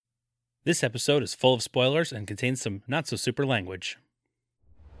This episode is full of spoilers and contains some not-so-super language.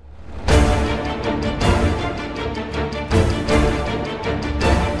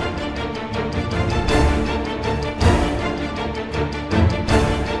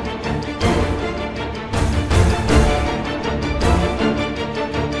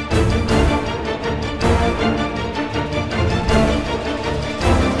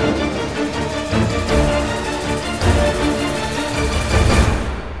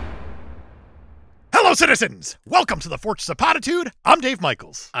 Hello, citizens! Welcome to the Fortress of Potitude. I'm Dave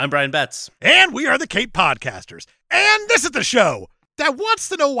Michaels. I'm Brian Betts. And we are the Cape Podcasters. And this is the show that wants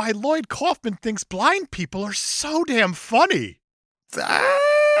to know why Lloyd Kaufman thinks blind people are so damn funny.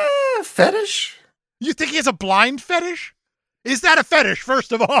 Fetish? You think he has a blind fetish? Is that a fetish,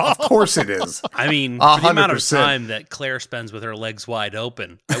 first of all? Of course it is. I mean, for the amount of 100%. time that Claire spends with her legs wide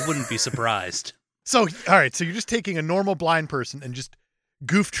open, I wouldn't be surprised. So, all right, so you're just taking a normal blind person and just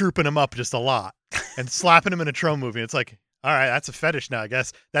goof trooping him up just a lot and slapping him in a Tro movie. It's like, all right, that's a fetish now, I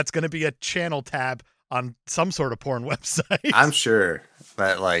guess. That's going to be a channel tab on some sort of porn website. I'm sure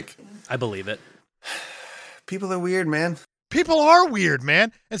that, I believe it. people are weird, man. People are weird,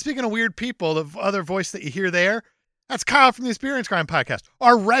 man. And speaking of weird people, the other voice that you hear there, that's Kyle from the Experience Crime Podcast,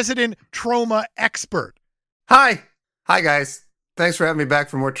 our resident trauma expert. Hi, guys. Thanks for having me back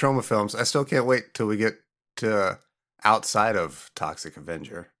for more trauma films. I still can't wait till we get to outside of Toxic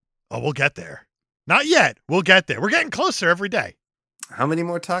Avenger. Oh, we'll get there. Not yet. We'll get there. We're getting closer every day. How many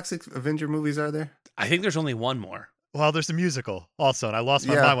more Toxic Avenger movies are there? I think there's only one more. Well, there's a musical also, and I lost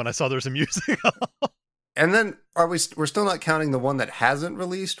my mind when I saw there was a musical. And then we're still not counting the one that hasn't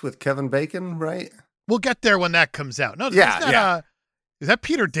released with Kevin Bacon, right? We'll get there when that comes out. No, is that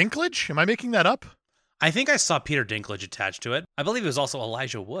Peter Dinklage? Am I making that up? I think I saw Peter Dinklage attached to it. I believe it was also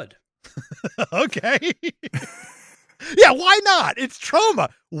Elijah Wood. Okay. Yeah, why not? It's trauma.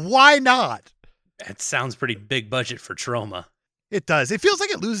 Why not? It sounds pretty big budget for trauma. It does. It feels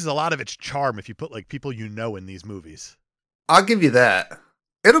like it loses a lot of its charm if you put like people you know in these movies. I'll give you that.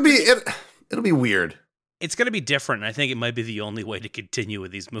 It'll be weird. It's going to be different, and I think it might be the only way to continue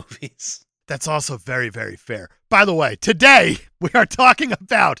with these movies. That's also very, very fair. By the way, today we are talking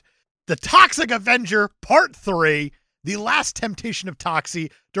about The Toxic Avenger Part 3, The Last Temptation of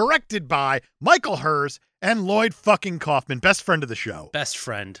Toxie, directed by Michael Hers and Lloyd fucking Kaufman, best friend of the show. Best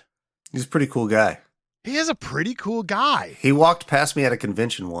friend. He's a pretty cool guy. He is a pretty cool guy. He walked past me at a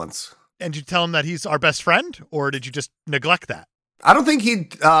convention once. And you tell him that he's our best friend, or did you just neglect that? I don't think he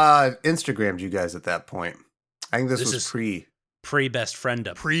Instagrammed you guys at that point. I think this was pre-best friend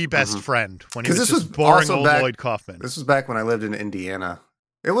up. Pre-best friend, when he was this just was boring also old Lloyd Kaufman. This was back when I lived in Indiana.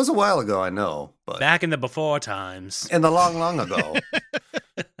 It was a while ago, I know. But Back in the before times. in the long, long ago.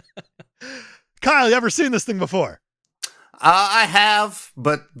 Kyle, you ever seen this thing before? I have,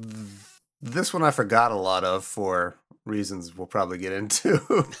 but this one I forgot a lot of for reasons we'll probably get into.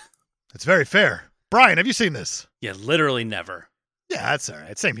 It's very fair. Brian, have you seen this? Yeah, literally never. Yeah, that's all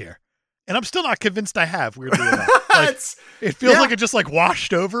right. Same here. And I'm still not convinced I have, weirdly enough. Like, it feels like it just like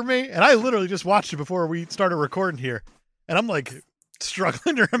washed over me. And I literally just watched it before we started recording here. And I'm like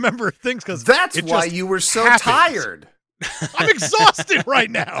struggling to remember things because that's why you were so tired. I'm exhausted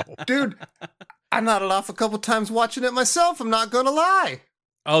right now. Dude, I nodded off a couple times watching it myself. I'm not going to lie.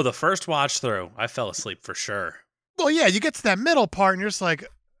 Oh, the first watch through, I fell asleep for sure. Well, yeah, you get to that middle part and you're just like,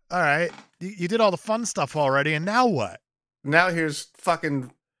 all right, you did all the fun stuff already. And now what? Now here's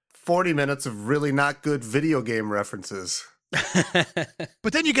fucking 40 minutes of really not good video game references.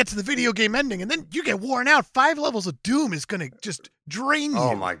 But then you get to the video game ending and then you get worn out. 5 levels of Doom is going to just drain you.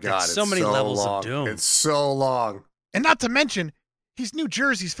 Oh my God. It's so many levels long. of Doom. It's so long. And not to mention, he's New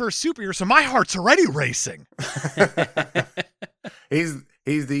Jersey's first superhero, so my heart's already racing. He's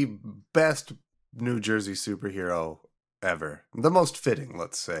the best New Jersey superhero ever. The most fitting,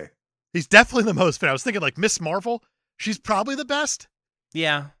 let's say. He's definitely the most fit. I was thinking like Miss Marvel. She's probably the best.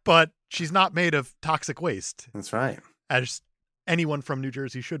 Yeah. But she's not made of toxic waste. That's right. As anyone from New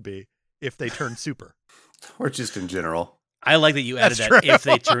Jersey should be if they turn super. Or just in general. I like that you added That's that true. if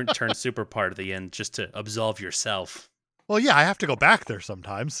they turn super part at the end just to absolve yourself. Well, yeah, I have to go back there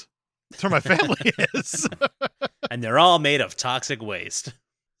sometimes. That's where my family is. And they're all made of toxic waste.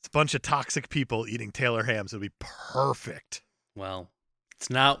 It's a bunch of toxic people eating Taylor hams. It'd be perfect. Well,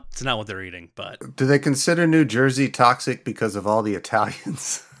 it's not what they're eating, but Do they consider New Jersey toxic because of all the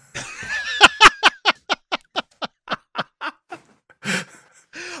Italians?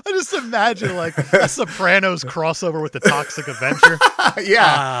 I just imagine like a Sopranos crossover with the Toxic Avenger. Yeah.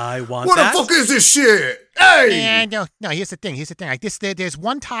 I want What that. the fuck is this shit? Hey! No. Here's the thing. Like there's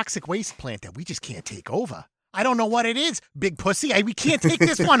one toxic waste plant that we just can't take over. I don't know what it is, big pussy. We can't take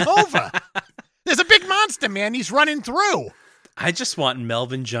this one over. There's a big monster, man. He's running through. I just want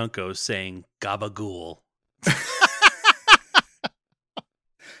Melvin Junko saying gabagool.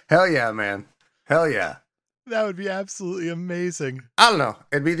 Hell yeah, man. Hell yeah. That would be absolutely amazing. I don't know.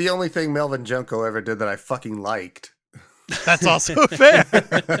 It'd be the only thing Melvin Junko ever did that I fucking liked. That's also fair.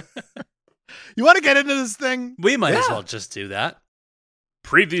 You want to get into this thing? We might as well just do that.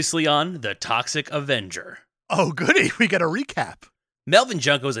 Previously on The Toxic Avenger. Oh, goody. We get a recap. Melvin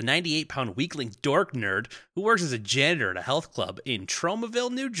Junko is a 98-pound weakling dork nerd who works as a janitor at a health club in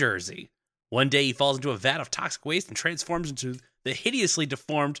Tromaville, New Jersey. One day he falls into a vat of toxic waste and transforms into the hideously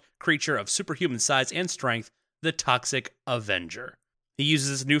deformed creature of superhuman size and strength, the Toxic Avenger. He uses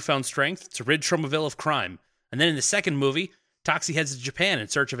his newfound strength to rid Tromaville of crime. And then in the second movie, Toxie heads to Japan in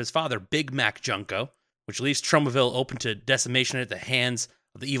search of his father, Big Mac Junko, which leaves Tromaville open to decimation at the hands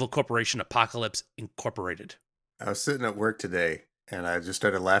of the evil corporation Apocalypse Incorporated. I was sitting at work today, and I just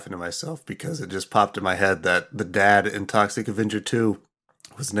started laughing to myself because it just popped in my head that the dad in Toxic Avenger 2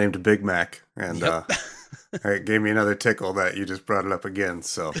 was named Big Mac. And it gave me another tickle that you just brought it up again.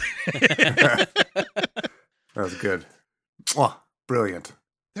 So that was good. Oh, brilliant.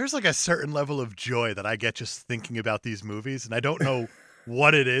 There's like a certain level of joy that I get just thinking about these movies, and I don't know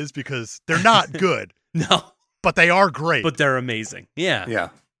what it is because they're not good. No. But they are great. But they're amazing. Yeah. Yeah.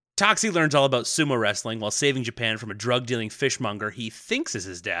 Toxie learns all about sumo wrestling while saving Japan from a drug-dealing fishmonger he thinks is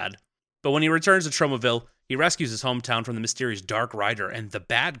his dad. But when he returns to Tromaville, he rescues his hometown from the mysterious Dark Rider and the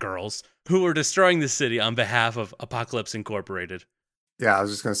Bad Girls, who are destroying the city on behalf of Apocalypse Incorporated. Yeah, I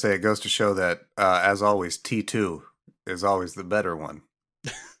was just going to say, it goes to show that, as always, T2 is always the better one.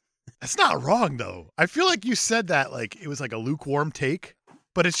 That's not wrong, though. I feel like you said that like it was like a lukewarm take,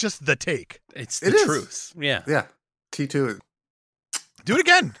 but it's just the take. It's the truth. Yeah. Yeah. T2. Do it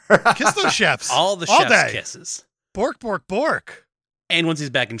again. Kiss those chefs. All the All chef's day. kisses. Bork, bork, bork. And once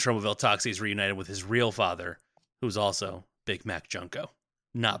he's back in Tromaville, Toxie is reunited with his real father, who's also Big Mac Junko.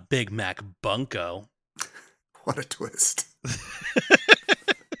 Not Big Mac Bunko. What a twist.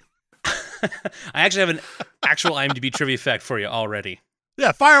 I actually have an actual IMDb trivia fact for you already.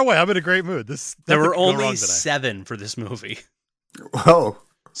 Yeah, fire away. I'm in a great mood. There were nothing can go only wrong today. 7 for this movie. Whoa.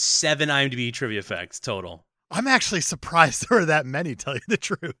 7 IMDb trivia facts total. I'm actually surprised there were that many, tell you the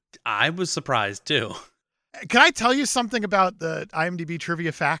truth. I was surprised too. Can I tell you something about the IMDb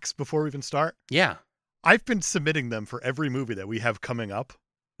trivia facts before we even start? Yeah. I've been submitting them for every movie that we have coming up,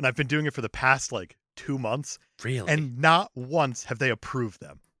 and I've been doing it for the past, 2 months, Really? and not once have they approved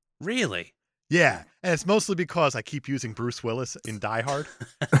them. Really? Yeah, and it's mostly because I keep using Bruce Willis in Die Hard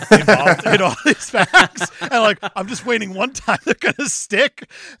involved in all these facts. And I'm just waiting one time they're going to stick.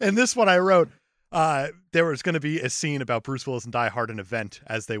 And this one I wrote, there was going to be a scene about Bruce Willis and Die Hard, an event,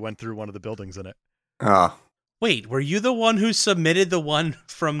 as they went through one of the buildings in it. Oh. Wait, were you the one who submitted the one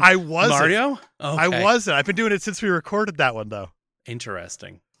from I wasn't. Mario? Okay. I wasn't. I've been doing it since we recorded that one, though.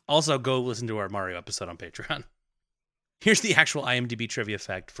 Interesting. Also, go listen to our Mario episode on Patreon. Here's the actual IMDb trivia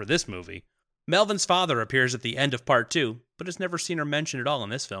fact for this movie. Melvin's father appears at the end of part 2, but is never seen or mentioned at all in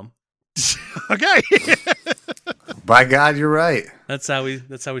this film. Okay. By God, you're right. That's how we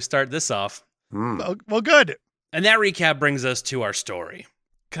start this off. Well, good. And that recap brings us to our story.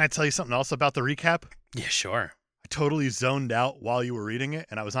 Can I tell you something else about the recap? Yeah, sure. I totally zoned out while you were reading it,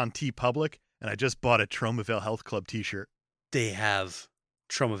 and I was on TeePublic, and I just bought a Tromaville Health Club t-shirt. They have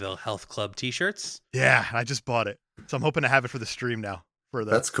Tromaville Health Club t-shirts. Yeah, I just bought it. So I'm hoping to have it for the stream now. For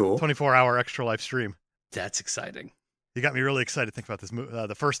the That's cool. 24-hour extra live stream. That's exciting. You got me really excited to think about this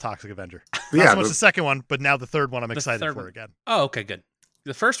the first Toxic Avenger. Yeah, Not so much the second one, but now the third one I'm The excited third for one. again. Oh, okay, good.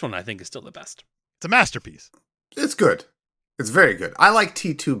 The first one I think is still the best. It's a masterpiece. It's good. It's very good. I like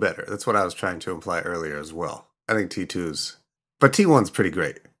T2 better. That's what I was trying to imply earlier as well. I think T2's... But T1's pretty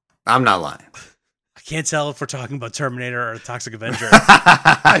great. I'm not lying. I can't tell if we're talking about Terminator or Toxic Avenger.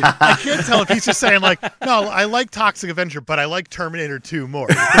 I can't tell if he's just saying no, I like Toxic Avenger, but I like Terminator 2 more.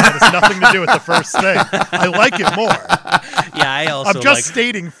 That has nothing to do with the first thing. I like it more. Yeah, I also I'm just like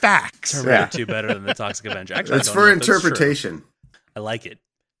stating facts. Terminator 2 better than the Toxic Avenger. Actually, It's I don't for know if that's true. interpretation. I like it.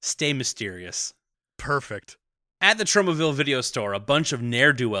 Stay mysterious. Perfect. At the Tromaville video store, a bunch of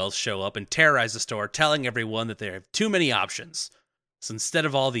ne'er-do-wells show up and terrorize the store, telling everyone that they have too many options. So instead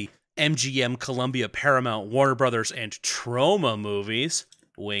of all the MGM, Columbia, Paramount, Warner Brothers, and Troma movies,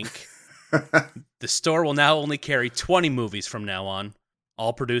 wink, the store will now only carry 20 movies from now on,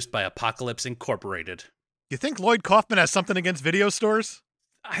 all produced by Apocalypse Incorporated. You think Lloyd Kaufman has something against video stores?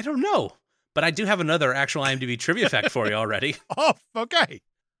 I don't know, but I do have another actual IMDb trivia fact for you already. Oh, okay.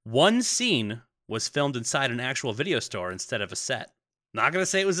 One scene was filmed inside an actual video store instead of a set. Not going to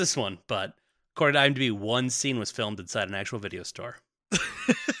say it was this one, but According to IMDb, one scene was filmed inside an actual video store.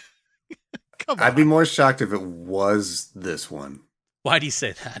 Come on. I'd be more shocked if it was this one. Why do you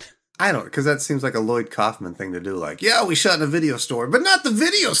say that? I don't, because that seems like a Lloyd Kaufman thing to do. Like, yeah, we shot in a video store, but not the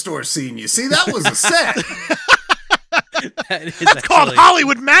video store scene. You see, that was a set. That's called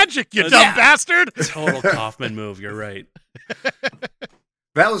Hollywood magic, you dumb bastard. Total Kaufman move. You're right.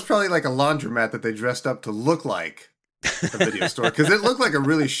 That was probably like a laundromat that they dressed up to look like a video store, because it looked like a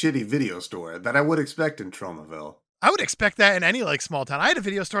really shitty video store that I would expect in Tromaville. I would expect that in any like small town. I had a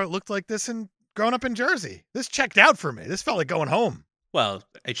video store that looked like this growing up in Jersey. This checked out for me. This felt like going home. Well,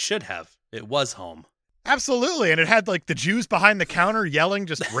 it should have. It was home. Absolutely. And it had like the Jews behind the counter yelling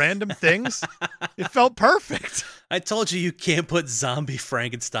just random things. It felt perfect. I told you can't put Zombie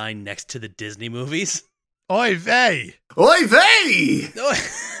Frankenstein next to the Disney movies. Oy vey. Oy vey!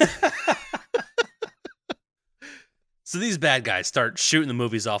 So these bad guys start shooting the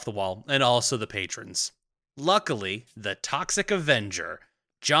movies off the wall, and also the patrons. Luckily, the Toxic Avenger,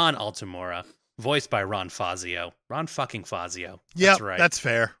 John Altamora, voiced by Ron Fazio. Ron fucking Fazio. Yeah, That's right. That's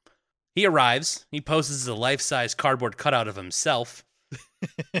fair. He arrives, he poses a life-size cardboard cutout of himself,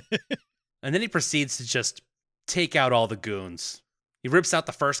 and then he proceeds to just take out all the goons. He rips out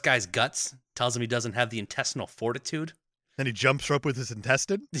the first guy's guts, tells him he doesn't have the intestinal fortitude. Then he jumps rope with his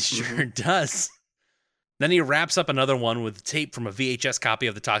intestine. He sure does. Then he wraps up another one with tape from a VHS copy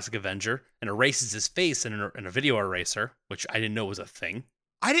of the Toxic Avenger and erases his face in a video eraser, which I didn't know was a thing.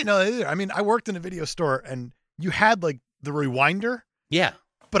 I didn't know that either. I mean, I worked in a video store and you had like the rewinder. Yeah.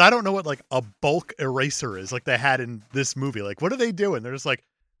 But I don't know what like a bulk eraser is like they had in this movie. Like, what are they doing? They're just like,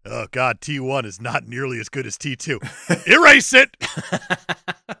 oh God, T1 is not nearly as good as T2. Erase it.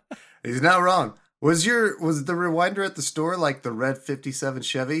 He's not wrong. Was the rewinder at the store like the red 57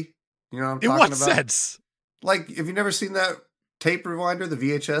 Chevy? You know what I'm talking about? In what sense? Like, have you never seen that tape rewinder, the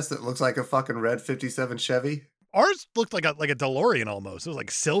VHS, that looks like a fucking red 57 Chevy? Ours looked like a DeLorean almost. It was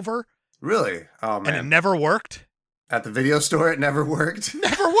like silver. Really? Oh, man. And it never worked. At the video store, it never worked?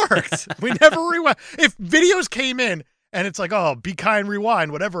 Never worked. We never rewound. If videos came in and it's like, oh, be kind,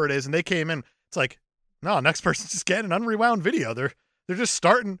 rewind, whatever it is, and they came in, it's like, no, next person's just getting an unrewound video. They're just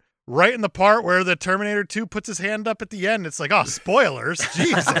starting right in the part where the Terminator 2 puts his hand up at the end. It's like, oh, spoilers.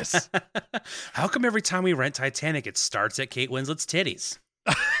 Jesus. How come every time we rent Titanic, it starts at Kate Winslet's titties?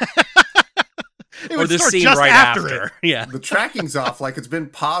 It or would the start scene just right after after. it. Yeah. The tracking's off, like it's been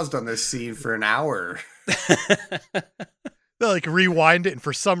paused on this scene for an hour. They like rewind it, and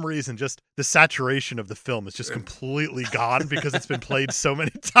for some reason, just the saturation of the film is just completely gone because it's been played so many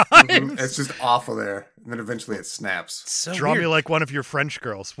times. It's just awful there. And then eventually it snaps. So Draw weird. me like one of your French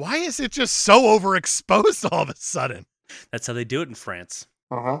girls. Why is it just so overexposed all of a sudden? That's how they do it in France.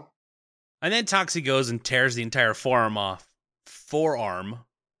 Uh-huh. And then Toxie goes and tears the entire forearm off,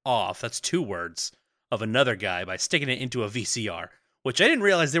 that's 2 words, of another guy by sticking it into a VCR, which I didn't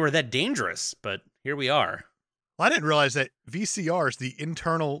realize they were that dangerous, but here we are. Well, I didn't realize that VCRs, the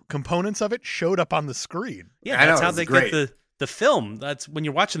internal components of it, showed up on the screen. Yeah, I that's know, how it's they great. get the film. That's when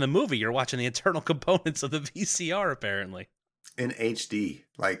you're watching the movie, you're watching the internal components of the VCR, apparently. In HD.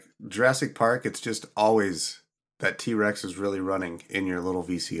 Like Jurassic Park, it's just always that T-Rex is really running in your little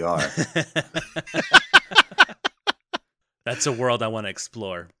VCR. That's a world I want to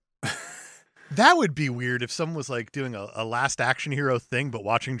explore. That would be weird if someone was like doing a Last Action Hero thing, but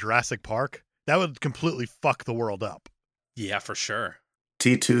watching Jurassic Park. That would completely fuck the world up. Yeah, for sure.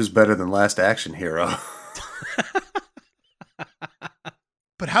 T2's better than Last Action Hero.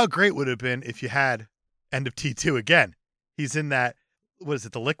 But how great would it have been if you had End of T2 again? He's in that, what is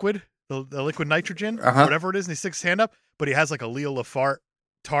it, the liquid? The liquid nitrogen? Whatever it is, and he sticks his hand up, but he has like a Leo LaFart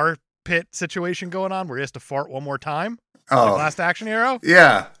tar pit situation going on where he has to fart one more time. Oh. Like Last Action Hero?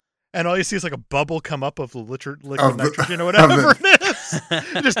 Yeah. And all you see is like a bubble come up of the liquid nitrogen or whatever it is.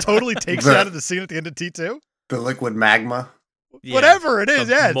 It just totally takes you out of the scene at the end of T2. The liquid magma. Yeah. Whatever it is,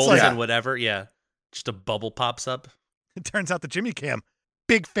 The yeah. It's molten like, whatever, yeah. Just a bubble pops up. it turns out the Jimmy Cam,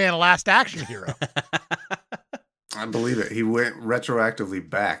 big fan of Last Action Hero. I believe it. He went retroactively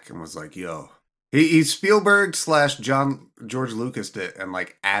back and was like, yo. He Spielberg / George Lucas it and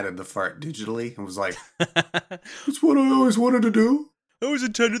like added the fart digitally and was like, that's what I always wanted to do. I always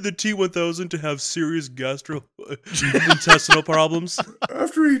intended the T-1000 to have serious gastrointestinal problems.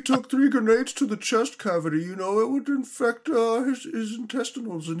 After he took 3 grenades to the chest cavity, it would infect his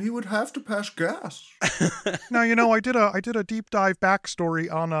intestinals and he would have to pass gas. Now, I did a deep dive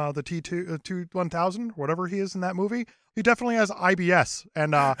backstory on the T1000, whatever he is in that movie. He definitely has IBS,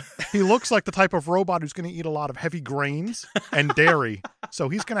 and he looks like the type of robot who's going to eat a lot of heavy grains and dairy. So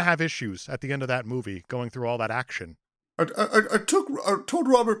he's going to have issues at the end of that movie going through all that action. I told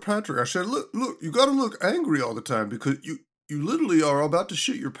Robert Patrick, I said, look, you got to look angry all the time because you literally are about to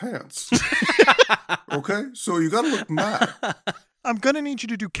shit your pants. Okay? So you got to look mad. I'm going to need you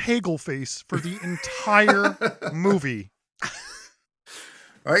to do Kegel face for the entire movie.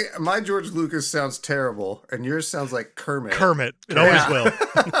 All right? My George Lucas sounds terrible, and yours sounds like Kermit. Kermit. It always will.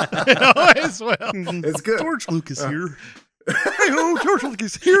 It always will. It's good. George Lucas here. Hey-ho, George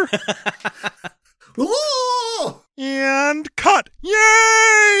Lucas here. And cut.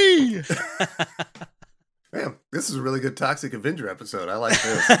 Yay! Man, this is a really good Toxic Avenger episode. I like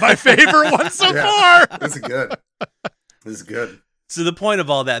this. My favorite one so far. This is good. This is good. So the point of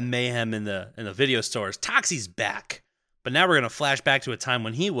all that mayhem in the video store is Toxie's back. But now we're going to flash back to a time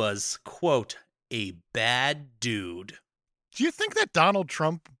when he was, quote, a bad dude. Do you think that Donald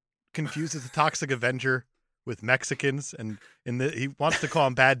Trump confuses the Toxic Avenger with Mexicans, and he wants to call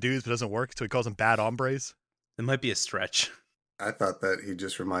them bad dudes, but it doesn't work, so he calls them bad hombres? It might be a stretch. I thought that he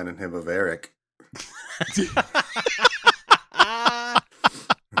just reminded him of Eric.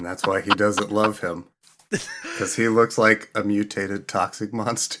 And that's why he doesn't love him. Because he looks like a mutated toxic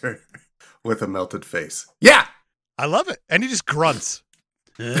monster with a melted face. Yeah! I love it. And he just grunts.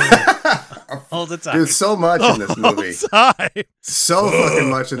 All the time. Dude, so much in this movie. Time. So fucking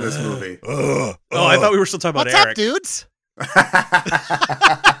much in this movie. Oh, I thought we were still talking about What's Eric. up, dudes?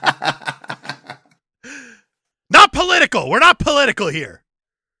 Not political. We're not political here.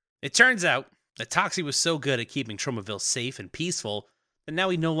 It turns out that Toxie was so good at keeping Tromaville safe and peaceful that now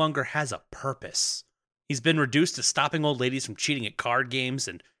he no longer has a purpose. He's been reduced to stopping old ladies from cheating at card games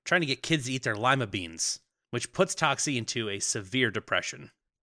and trying to get kids to eat their lima beans, which puts Toxie into a severe depression.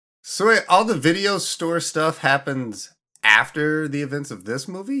 So wait, all the video store stuff happens after the events of this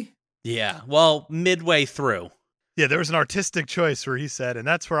movie? Yeah, well, midway through. Yeah, there was an artistic choice where he said, and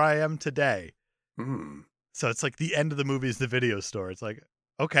that's where I am today. Hmm. So it's like the end of the movie is the video store. It's like,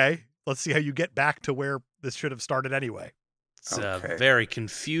 okay, let's see how you get back to where this should have started anyway. It's a very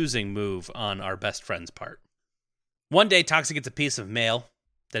confusing move on our best friend's part. One day, Toxie gets a piece of mail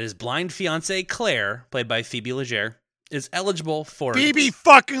that his blind fiancée, Claire, played by Phoebe Legere, is eligible for... Phoebe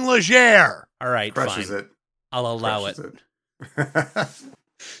fucking Legere! All right, Crushes fine. it. I'll allow it.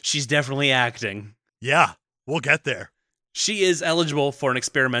 She's definitely acting. Yeah, we'll get there. She is eligible for an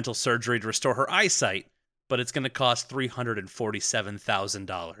experimental surgery to restore her eyesight, but it's going to cost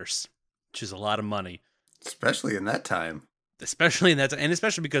 $347,000, which is a lot of money. Especially in that time. Especially in that, and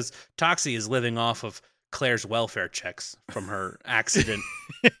especially because Toxie is living off of Claire's welfare checks from her accident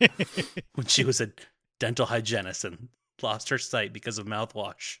when she was a dental hygienist and lost her sight because of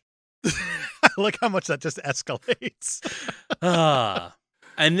mouthwash. Look how much that just escalates.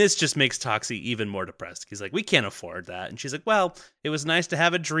 And this just makes Toxie even more depressed. He's like, we can't afford that. And she's like, well, it was nice to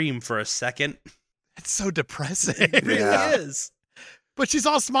have a dream for a second. It's so depressing. It really is. But she's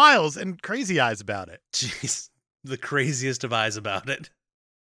all smiles and crazy eyes about it. She's the craziest of eyes about it.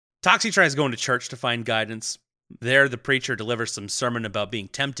 Toxie tries going to church to find guidance. There, the preacher delivers some sermon about being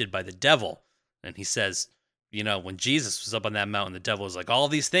tempted by the devil. And he says, you know, when Jesus was up on that mountain, the devil was like, all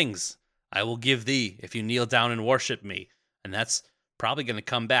these things I will give thee if you kneel down and worship me. And that's probably going to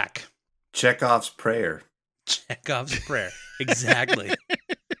come back. Chekhov's prayer. Chekhov's prayer. Exactly.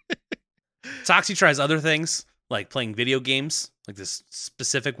 Toxie tries other things, like playing video games, like this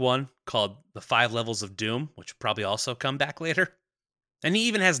specific one called The 5 Levels of Doom, which will probably also come back later. And he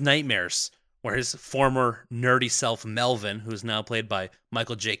even has nightmares where his former nerdy self, Melvin, who's now played by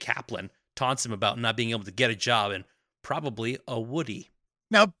Michael J. Kaplan, taunts him about not being able to get a job and probably a Woody.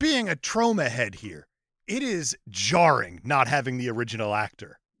 Now, being a trauma head here, it is jarring not having the original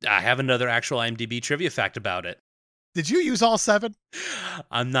actor. I have another actual IMDb trivia fact about it. Did you use all 7?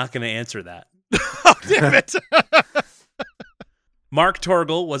 I'm not going to answer that. Oh, damn it. Mark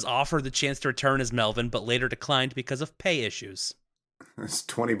Torgel was offered the chance to return as Melvin, but later declined because of pay issues. It's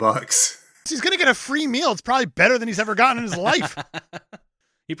 $20. He's going to get a free meal. It's probably better than he's ever gotten in his life.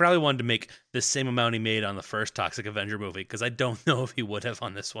 He probably wanted to make the same amount he made on the first Toxic Avenger movie, because I don't know if he would have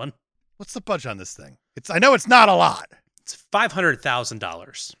on this one. What's the budget on this thing? I know it's not a lot. It's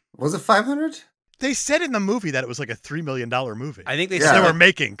 $500,000. Was it 500? They said in the movie that it was like a $3 million movie. I think they Yeah. said They were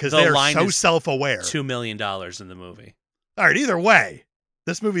making because The they are line so is self-aware. $2 million in the movie. All right, either way,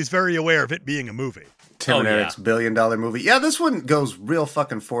 this movie's very aware of it being a movie. Tim and yeah. Eric's $1 billion movie. Yeah, this one goes real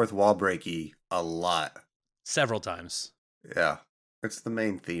fucking fourth wall breaky a lot. Several times. Yeah. It's the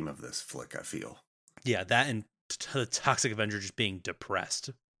main theme of this flick, I feel. Yeah, that and the Toxic Avenger just being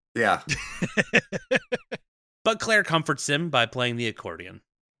depressed. Yeah. But Claire comforts him by playing the accordion.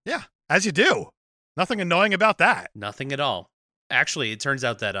 Yeah, as you do. Nothing annoying about that. Nothing at all. Actually, it turns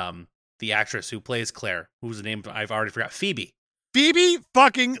out that the actress who plays Claire, whose name I've already forgot, Phoebe. Phoebe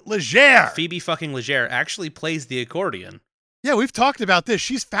fucking Legere. Phoebe fucking Legere actually plays the accordion. Yeah, we've talked about this.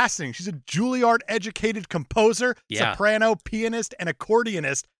 She's fascinating. She's a Juilliard-educated composer, soprano, pianist, and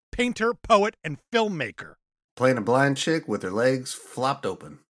accordionist, painter, poet, and filmmaker. Playing a blind chick with her legs flopped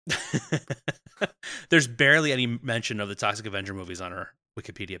open. There's barely any mention of the Toxic Avenger movies on her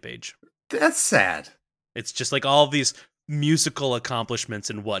Wikipedia page. That's sad. It's just like all of these musical accomplishments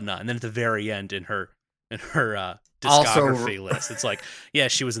and whatnot, and then at the very end in her discography list, it's like, yeah,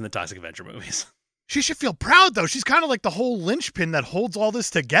 she was in the Toxic Avenger movies. She should feel proud, though. She's kind of like the whole linchpin that holds all this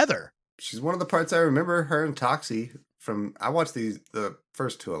together. She's one of the parts I remember her and Toxie from. I watched the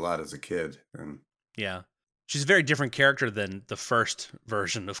first two a lot as a kid. And yeah. She's a very different character than the first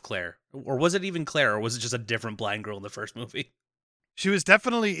version of Claire. Or was it even Claire, or was it just a different blind girl in the first movie? She was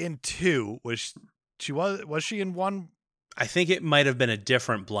definitely in 2. Was she in 1? I think it might have been a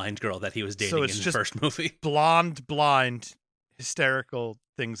different blind girl that he was dating in the first movie. Blonde, blind, hysterical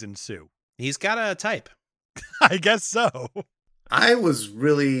things ensue. He's got a type. I guess so. I was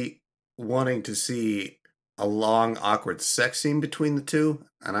really wanting to see a long, awkward sex scene between the two,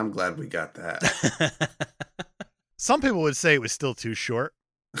 and I'm glad we got that. Some people would say it was still too short.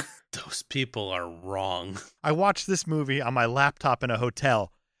 Those people are wrong. I watched this movie on my laptop in a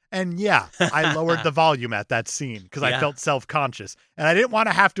hotel, and yeah, I lowered the volume at that scene because I felt self-conscious, and I didn't want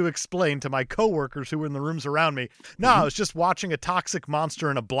to have to explain to my coworkers who were in the rooms around me. No, I was just watching a toxic monster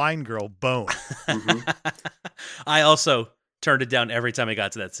and a blind girl bone. I also turned it down every time I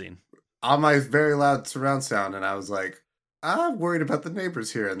got to that scene. On my very loud surround sound, and I was like, I'm worried about the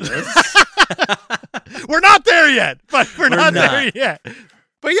neighbors hearing this. We're not there yet, but we're not there yet.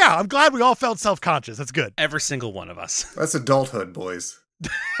 But yeah, I'm glad we all felt self-conscious. That's good. Every single one of us. That's adulthood, boys.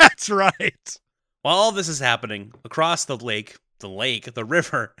 That's right. While all this is happening, across the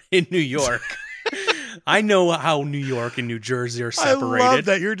river in New York, I know how New York and New Jersey are separated. I love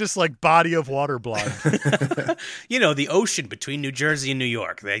that you're just like body of water blind. You know, the ocean between New Jersey and New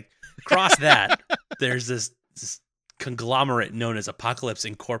York. They cross that. There's this conglomerate known as Apocalypse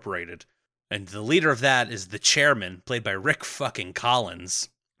Incorporated. And the leader of that is the chairman, played by Rick fucking Collins.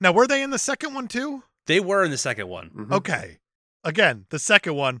 Now, were they in the second one too? They were in the second one. Mm-hmm. Okay. Again, the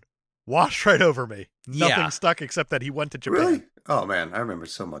second one washed right over me. Nothing stuck except that he went to Japan. Really? Oh, man. I remember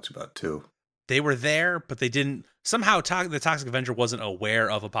so much about 2. They were there, but they didn't. Somehow, the Toxic Avenger wasn't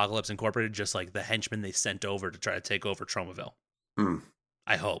aware of Apocalypse Incorporated, just like the henchmen they sent over to try to take over Tromaville.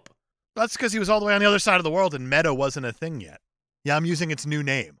 I hope. That's because he was all the way on the other side of the world and Meta wasn't a thing yet. Yeah, I'm using its new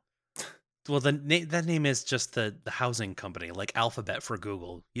name. Well, that name is just the housing company, like Alphabet for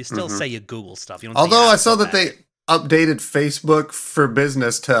Google. You still say you Google stuff. You don't. Although I saw that they updated Facebook for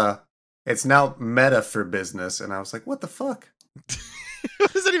business to it's now Meta for business, and I was like, what the fuck?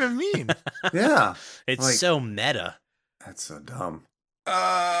 What does that even mean? Yeah. It's like, so meta. That's so dumb.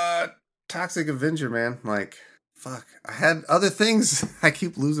 Toxic Avenger, man. Like, fuck. I had other things. I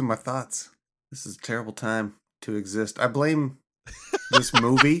keep losing my thoughts. This is a terrible time to exist. I blame this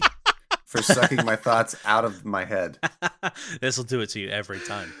movie for sucking my thoughts out of my head. This will do it to you every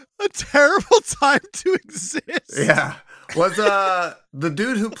time. A terrible time to exist. Yeah. Was the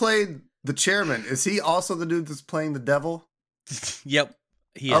dude who played the chairman, is he also the dude that's playing the devil? Yep,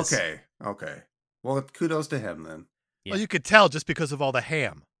 he is. Okay. Well, kudos to him then. Yeah. Well, you could tell just because of all the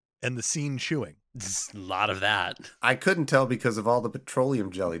ham and the scene chewing. There's a lot of that. I couldn't tell because of all the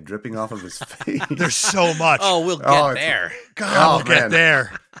petroleum jelly dripping off of his face. There's so much. Oh, we'll get there. God, we'll get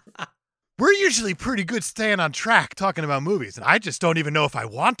there. We're usually pretty good staying on track talking about movies, and I just don't even know if I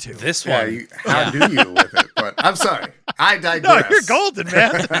want to. This one. How do you with it? But I'm sorry. I digress. No, you're golden,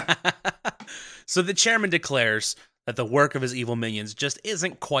 man. So the chairman declares that the work of his evil minions just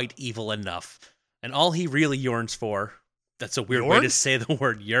isn't quite evil enough. And all he really yearns for, that's a weird way to say the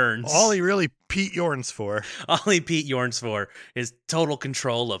word yearns. All he really Pete yearns for. All he Pete yearns for is total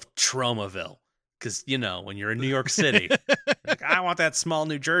control of Tromaville. Because, you know, when you're in New York City, like, I want that small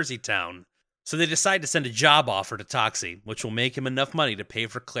New Jersey town. So they decide to send a job offer to Toxie, which will make him enough money to pay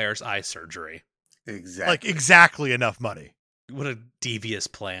for Claire's eye surgery. Exactly. Like, exactly enough money. What a devious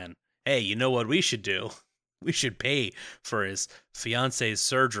plan. Hey, you know what we should do? We should pay for his fiance's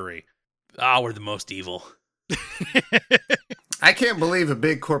surgery. We're the most evil. I can't believe a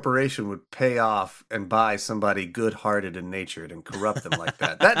big corporation would pay off and buy somebody good-hearted and natured and corrupt them like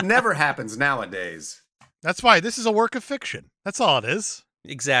that. That never happens nowadays. That's why this is a work of fiction. That's all it is.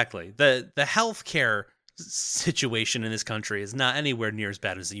 Exactly. The healthcare situation in this country is not anywhere near as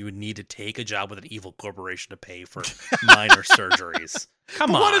bad as you would need to take a job with an evil corporation to pay for minor surgeries.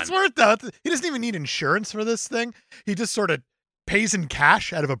 Come on. What it's worth, though, he doesn't even need insurance for this thing. He just sort of pays in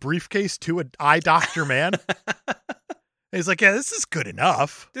cash out of a briefcase to an eye doctor man. He's like, yeah, this is good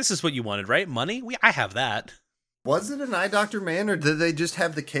enough. This is what you wanted, right? Money? I have that. Was it an eye doctor man, or did they just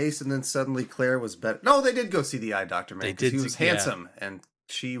have the case and then suddenly Claire was better? No, they did go see the eye doctor man because he was handsome, and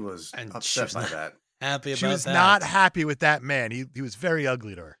she was upset by that. Happy about that. She was not happy with that man. He was very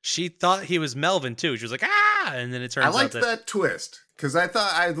ugly to her. She thought he was Melvin, too. She was like, ah! And then it turns out I liked that twist, because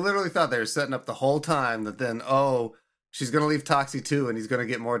I literally thought they were setting up the whole time that then, she's going to leave Toxie too, and he's going to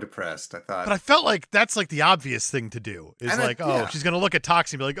get more depressed, I thought. But I felt like that's like the obvious thing to do. Is like, she's going to look at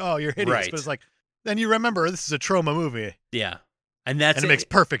Toxie and be like, oh, you're hideous. Right. But it's like, then you remember this is a trauma movie. Yeah. And it makes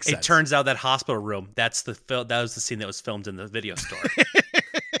perfect sense. It turns out that hospital room, that was the scene that was filmed in the video store.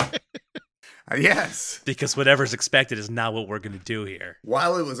 Yes. Because whatever's expected is not what we're going to do here.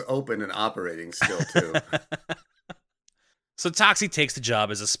 While it was open and operating still, too. So Toxie takes the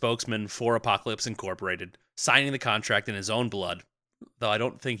job as a spokesman for Apocalypse Incorporated, signing the contract in his own blood. Though I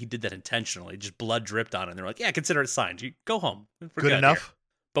don't think he did that intentionally. Just blood dripped on it. And they're like, yeah, consider it signed. You go home. We're good enough. Here.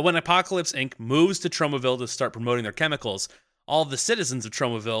 But when Apocalypse Inc. moves to Tromaville to start promoting their chemicals, all of the citizens of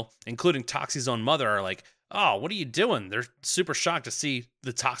Tromaville, including Toxie's own mother, are like, oh, what are you doing? They're super shocked to see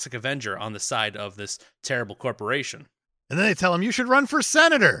the Toxic Avenger on the side of this terrible corporation. And then they tell him, you should run for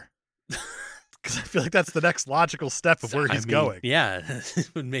senator. Because I feel like that's the next logical step of where he's going. Yeah,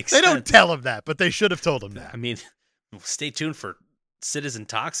 it would make sense. They don't tell him that, but they should have told him that. I mean, stay tuned for Citizen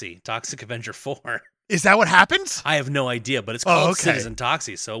Toxie, Toxic Avenger 4. Is that what happens? I have no idea, but it's called Citizen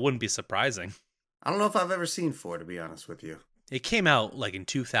Toxie, so it wouldn't be surprising. I don't know if I've ever seen 4, to be honest with you. It came out like in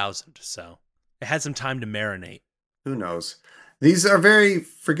 2000, so it had some time to marinate. Who knows? These are very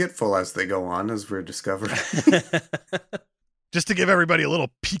forgetful as they go on, as we're discovering. Just to give everybody a little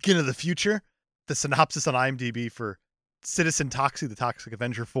peek into the future, the synopsis on IMDb for Citizen Toxie, the Toxic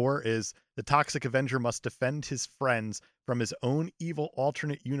Avenger 4 is the Toxic Avenger must defend his friends from his own evil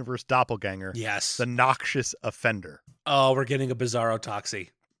alternate universe doppelganger, yes, the Noxious Offender. Oh, we're getting a Bizarro Toxie.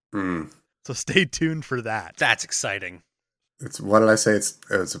 So stay tuned for that. That's exciting. What did I say?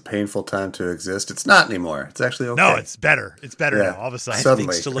 It's a painful time to exist. It's not anymore. It's actually okay. No, it's better. It's better now, all of a sudden.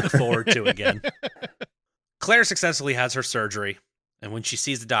 Suddenly. Things to look forward to again. Claire successfully has her surgery. And when she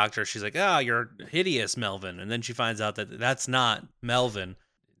sees the doctor, she's like, oh, you're hideous, Melvin. And then she finds out that that's not Melvin,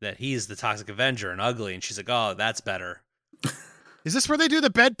 that he's the Toxic Avenger and ugly. And she's like, oh, that's better. Is this where they do the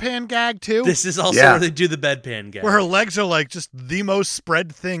bedpan gag, too? This is also where they do the bedpan gag. Where her legs are like just the most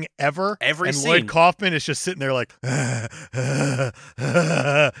spread thing ever. Every scene. Lloyd Kaufman is just sitting there like,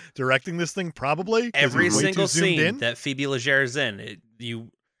 directing this thing probably. Every single scene that Phoebe Leger's in,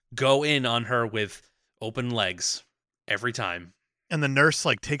 you go in on her with open legs every time. And the nurse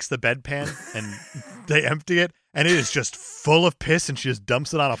like takes the bedpan and they empty it, and it is just full of piss, and she just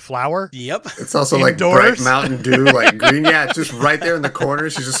dumps it on a flower. Yep. It's also like bright Mountain Dew, like green. Yeah, it's just right there in the corner.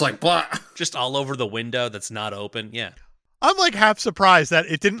 She's just like, blah. Just all over the window that's not open. Yeah. I'm like half surprised that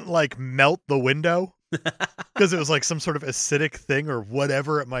it didn't like melt the window because it was like some sort of acidic thing or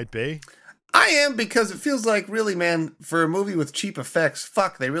whatever it might be. I am, because it feels like, really, man, for a movie with cheap effects,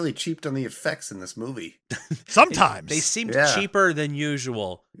 they really cheaped on the effects in this movie. Sometimes. They seemed cheaper than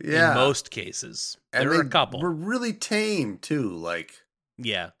usual in most cases. There were a couple. Were really tame, too. Like,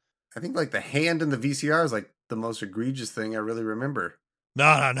 yeah. I think, like, the hand in the VCR is, like, the most egregious thing I really remember.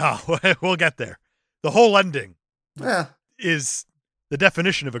 No. We'll get there. The whole ending is the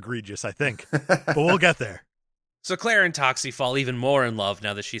definition of egregious, I think. But we'll get there. So Claire and Toxie fall even more in love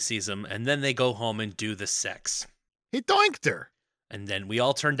now that she sees him, and then they go home and do the sex. He doinked her. And then we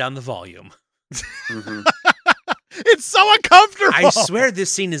all turn down the volume. Mm-hmm. It's so uncomfortable. I swear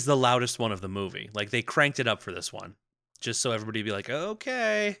this scene is the loudest one of the movie. Like, they cranked it up for this one. Just so everybody would be like,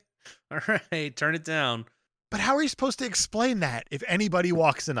 okay, all right, turn it down. But how are you supposed to explain that if anybody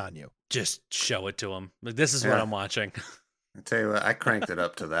walks in on you? Just show it to them. Like, this is what I'm watching. I tell you what, I cranked it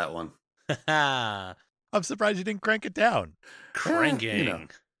up to that one. I'm surprised you didn't crank it down. Cranking.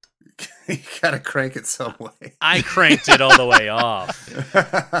 You gotta crank it some way. I cranked it all the way off.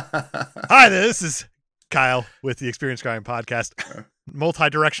 Hi there, this is Kyle with the Experience Crying Podcast.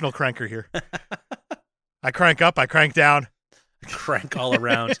 Multi-directional cranker here. I crank up, I crank down. Crank all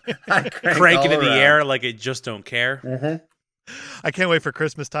around. I crank it in the air like it just don't care. Mm-hmm. I can't wait for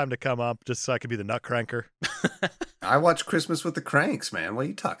Christmas time to come up just so I can be the nut cranker. I watch Christmas with the Cranks, man. What are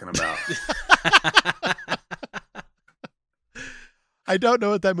you talking about? I don't know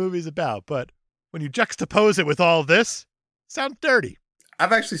what that movie's about, but when you juxtapose it with all this, it sounds dirty.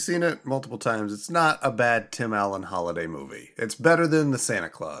 I've actually seen it multiple times. It's not a bad Tim Allen holiday movie. It's better than the Santa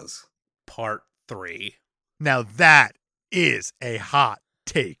Claus. Part 3. Now that is a hot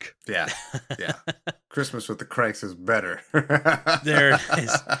take. Yeah. Christmas with the Cranks is better. There it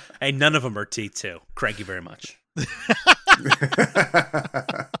is. Hey, none of them are T2. Crank you very much.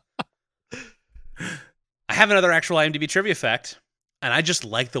 I have another actual IMDb trivia fact, and I just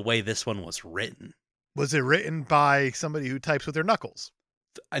like the way this one was written. Was it written by somebody who types with their knuckles?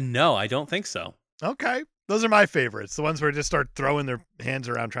 No, I don't think so. Okay. Those are my favorites. The ones where they just start throwing their hands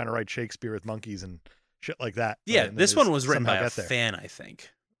around trying to write Shakespeare with monkeys and shit like that. Yeah, And this they one was written by somehow a get there. fan, I think.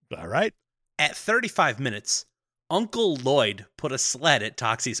 All right. At 35 minutes, Uncle Lloyd put a sled at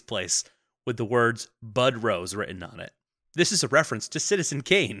Toxie's place with the words Bud Rose written on it. This is a reference to Citizen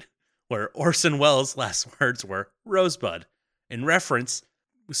Kane, where Orson Welles' last words were Rosebud. In reference,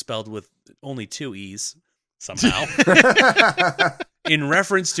 spelled with only 2 E's, somehow. In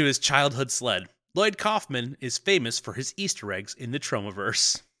reference to his childhood sled, Lloyd Kaufman is famous for his Easter eggs in the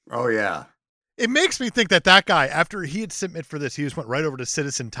Tromaverse. Oh, yeah. It makes me think that guy, after he had submit for this, he just went right over to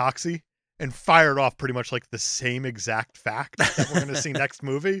Citizen Toxie and fired off pretty much like the same exact fact that we're going to see next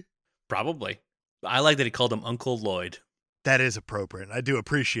movie. Probably. I like that he called him Uncle Lloyd. That is appropriate. I do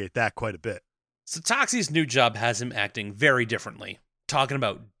appreciate that quite a bit. So Toxie's new job has him acting very differently. Talking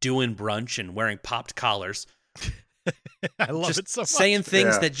about doing brunch and wearing popped collars. I love just it so much. saying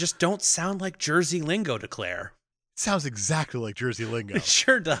things Yeah. that just don't sound like Jersey lingo to Claire. Sounds exactly like Jersey lingo. It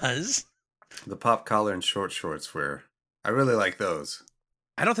sure does. The pop collar and short shorts were, I really like those.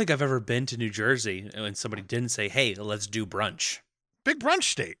 I don't think I've ever been to New Jersey and somebody didn't say, hey, let's do brunch. Big brunch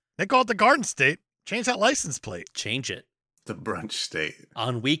state. They call it the Garden State. Change that license plate. Change it. The brunch state.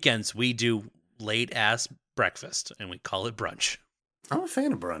 On weekends, we do late-ass breakfast, and we call it brunch. I'm a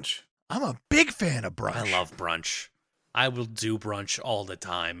fan of brunch. I'm a big fan of brunch. I love brunch. I will do brunch all the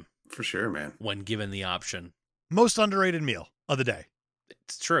time For sure, man. when given the option. Most underrated meal of the day.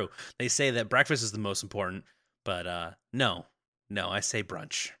 It's true. They say that breakfast is the most important, but no, I say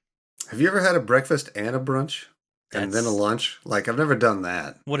brunch. Have you ever had a breakfast and a brunch? And then a That's- lunch? Like, I've never done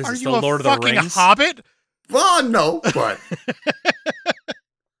that. What is Are this, you the a Lord of the fucking Rings? hobbit? Well, no, but...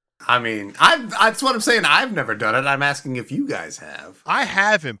 I mean, that's what I'm saying. I've never done it. I'm asking if you guys have. I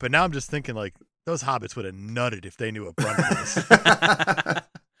haven't, but now I'm just thinking like those hobbits would have nutted if they knew what brunch was.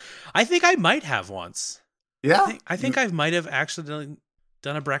 I think I might have once. Yeah? I think I might have accidentally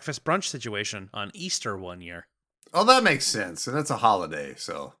done a breakfast brunch situation on Easter one year. Oh, that makes sense. And it's a holiday,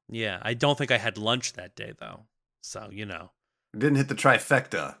 so... Yeah, I don't think I had lunch that day, though. So, you know. Didn't hit the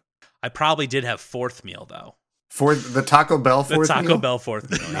trifecta. I probably did have fourth meal, though. For the Taco Bell The fourth Taco meal? Bell fourth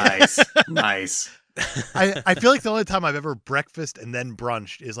meal. yeah. Nice. Nice. I feel like the only time I've ever breakfast and then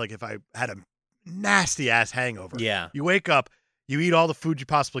brunched is like if I had a nasty ass hangover. Yeah. You wake up, you eat all the food you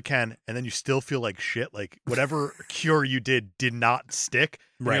possibly can, and then you still feel like shit. Like whatever cure you did not stick.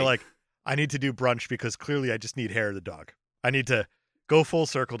 And Right. you're like, I need to do brunch because clearly I just need hair of the dog. I need to go full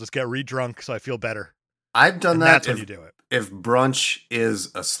circle, just get re-drunk so I feel better. I've done And that that's when you do it. if brunch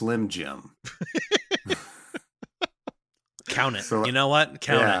is a Slim Jim. Count it. So- You know what?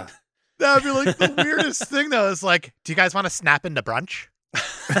 Count Yeah. it. That would be like the weirdest thing though. It's like, do you guys want to snap into brunch?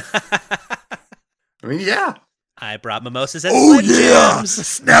 I mean, yeah. I brought mimosas and Oh Slim yeah, Jims.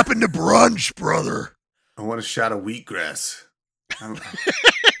 snap into brunch, brother. I want a shot of wheatgrass. I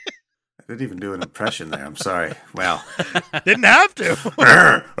didn't even do an impression there. I'm sorry. Wow. Didn't have to.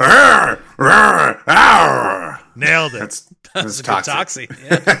 Nailed it. That's That's a good toxic. Toxie.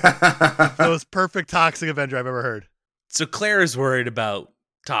 Yeah. The most perfect toxic Avenger I've ever heard. So Claire is worried about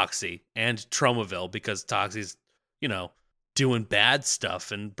Toxie and Tromaville because Toxie's, you know, doing bad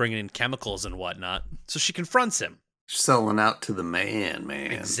stuff and bringing in chemicals and whatnot. So she confronts him. Selling out to the man.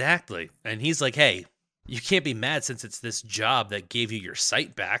 Exactly. And he's like, hey, you can't be mad since it's this job that gave you your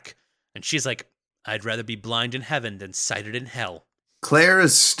sight back. And she's like, I'd rather be blind in heaven than sighted in hell. Claire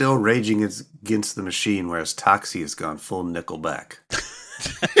is still raging against the machine, whereas Toxie has gone full Nickelback.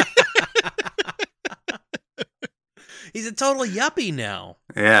 He's a total yuppie now.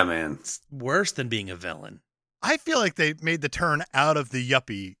 Yeah, man. It's worse than being a villain. I feel like they made the turn out of the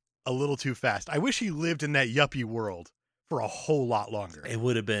yuppie a little too fast. I wish he lived in that yuppie world for a whole lot longer. It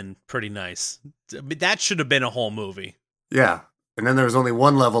would have been pretty nice. I mean, that should have been a whole movie. Yeah. And then there was only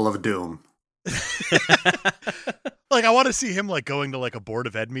one level of doom. Like, I want to see him like going to like a board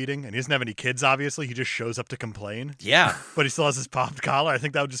of ed meeting, and he doesn't have any kids. Obviously, he just shows up to complain, Yeah, but he still has his popped collar. I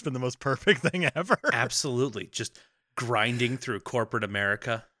think that would just been the most perfect thing ever. absolutely. Just grinding through corporate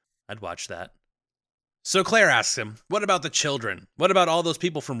America. I'd watch that. So Claire asks him, what about the children? What about all those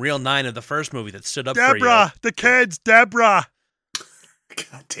people from Real 9 of the first movie that stood up for you? Deborah, the kids, Deborah.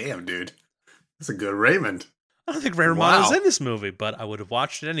 God damn, dude. That's a good Raymond. I don't think Ray Romano's Wow. in this movie, but I would have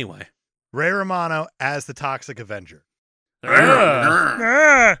watched it anyway. Ray Romano as the Toxic Avenger.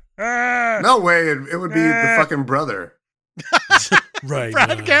 No way, it would be the fucking brother. Right.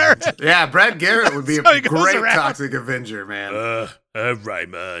 Brad Garrett. Yeah, Brad Garrett would be So he a goes great around. Toxic Avenger, man.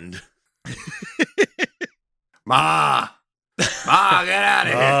 Raymond. Ma, get out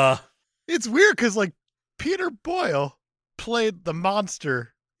of here. It's weird because, like, Peter Boyle played the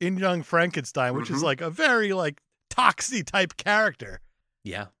monster in Young Frankenstein, which is, like, a very, like, Toxie type character.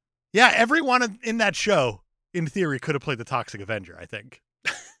 Yeah. Yeah, everyone in that show, in theory, could have played the Toxic Avenger, I think.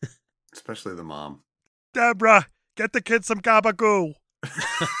 Especially the mom. Deborah, get the kids some gabagoo.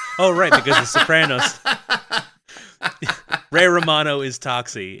 Oh, right, because The Sopranos. Ray Romano is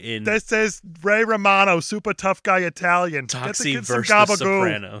Toxie in This is Ray Romano, super tough guy Italian. Get the Toxie kids some versus The gabagoo.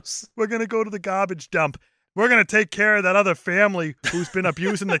 Sopranos. We're going to go to the garbage dump. We're going to take care of that other family who's been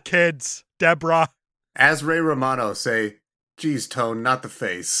abusing the kids, Deborah. As Ray Romano say, geez, Tone, not the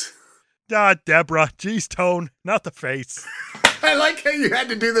face. Deborah. Geez, Tone, not the face. I like how you had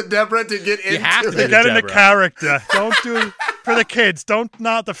to do the Deborah to get into have to it. do Get into Deborah. character. Don't do for the kids. Don't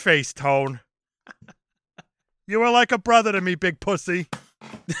not the face, Tone. You were like a brother to me, big pussy.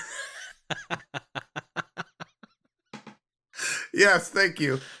 Yes, thank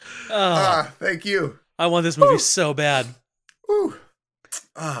you. Thank you. I want this movie so bad. Ooh.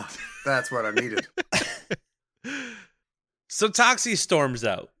 That's what I needed. So Toxie storms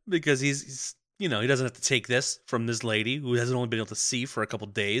out because he's he doesn't have to take this from this lady who hasn't only been able to see for a couple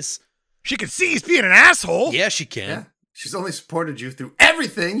days. She can see he's being an asshole. Yeah, she can. Yeah. She's only supported you through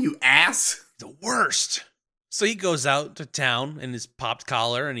everything, you ass. The worst. So he goes out to town in his popped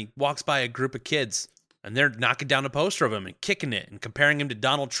collar and he walks by a group of kids and they're knocking down a poster of him and kicking it and comparing him to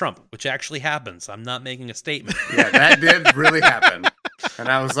Donald Trump, which actually happens. I'm not making a statement. Yeah, that did really happen. And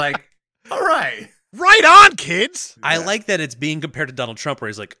I was like, all right. Right on, kids. I like that it's being compared to Donald Trump where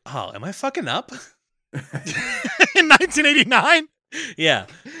he's like, oh, am I fucking up? In 1989. Yeah.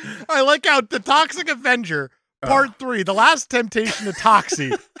 I like how the Toxic Avenger Part 3, The Last Temptation of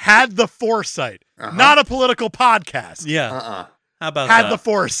Toxie, had the foresight. Not a political podcast. Yeah. How about Had that? the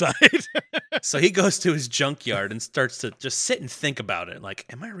foresight. So he goes to his junkyard and starts to just sit and think about it. Like,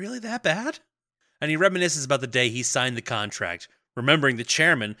 am I really that bad? And he reminisces about the day he signed the contract, remembering the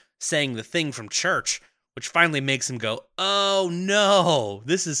chairman saying the thing from church, which finally makes him go, oh no,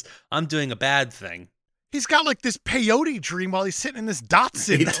 I'm doing a bad thing. He's got like this peyote dream while he's sitting in this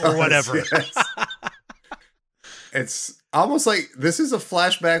Datsun or whatever. Yes. It's almost like this is a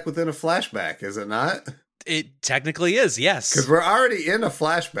flashback within a flashback, is it not? It technically is, yes. Because we're already in a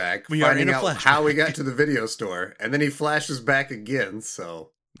flashback, We are finding in a out flashback. how we got to the video store, and then he flashes back again, so...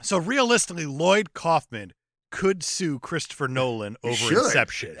 So realistically, Lloyd Kaufman could sue Christopher Nolan over should.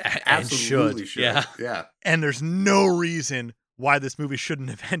 Inception. And Absolutely should. Yeah. Yeah. And there's no reason why this movie shouldn't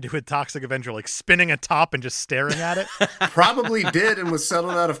have ended with Toxic Avenger like spinning a top and just staring at it. Probably did and was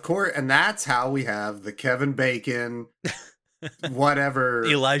settled out of court, and that's how we have the Kevin Bacon, whatever.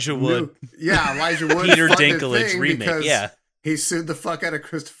 Elijah Wood. Elijah Wood. Peter funded Dinklage thing remake, because yeah. He sued the fuck out of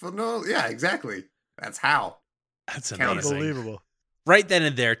Christopher Nolan. Yeah, exactly. That's how. That's Count amazing. Unbelievable. Right then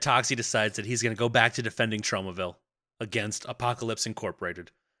and there, Toxie decides that he's going to go back to defending Tromaville against Apocalypse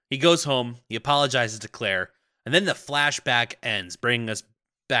Incorporated. He goes home, he apologizes to Claire, and then the flashback ends, bringing us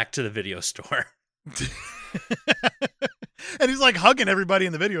back to the video store. And he's like hugging everybody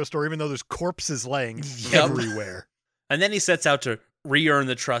in the video store, even though there's corpses laying everywhere. And then he sets out to re-earn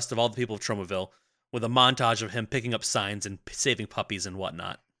the trust of all the people of Tromaville with a montage of him picking up signs and saving puppies and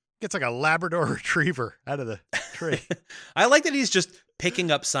whatnot. Gets like a Labrador retriever out of the tree. I like that he's just picking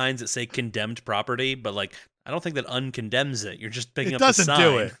up signs that say condemned property, but like I don't think that uncondemns it. You're just picking It up the doesn't sign.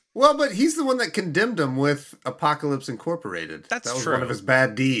 do it. Well, but he's the one that condemned him with Apocalypse Incorporated. That's That was true. one of his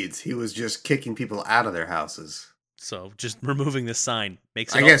bad deeds. He was just kicking people out of their houses. So just removing the sign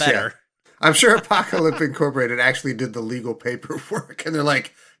makes it I all guess, better. yeah. I'm sure Apocalypse Incorporated actually did the legal paperwork, and they're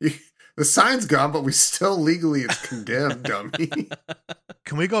like, the sign's gone, but we still legally it's condemned, dummy.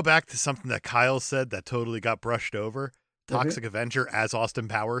 Can we go back to something that Kyle said that totally got brushed over? Toxic Avenger as Austin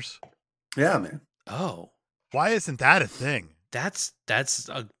Powers. Yeah, man. Oh, Why isn't that a thing? that's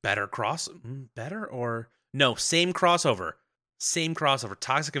a better better or no, same crossover.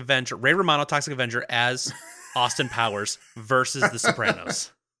 Toxic Avenger, Ray Romano, Toxic Avenger as Austin Powers versus The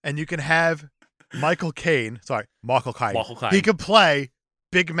Sopranos. And you can have Michael Caine. Michael Caine. He could play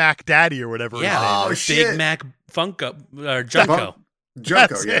Big Mac Daddy or whatever his name Oh, is. shit. Big Mac Funko or Junko.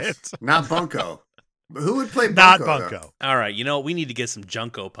 Junko, That's yes. it. Not Bunko. But who would play Bunko? Not though? Bunko. All right, you know what? We need to get some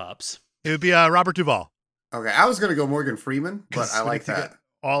Junko Pops. It would be Robert Duvall. Okay, I was going to go Morgan Freeman, but 'Cause I we like need to that. get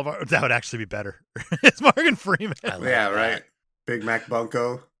all of our, that would actually be better. It's Morgan Freeman. I love Yeah, that. right. Big Mac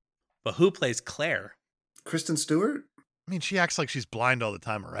Bunko. But who plays Claire? Kristen Stewart? I mean, she acts like she's blind all the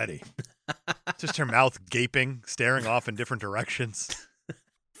time already. Just her mouth gaping, staring off in different directions.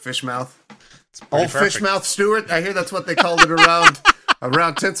 Fish mouth. Old Fish mouth Stewart. I hear that's what they called it around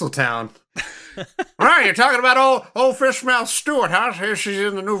Tinseltown. All right, you're talking about old fish mouth Stewart, huh? Here she's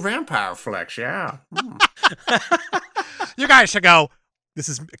in the new vampire flicks, yeah. You guys should go. This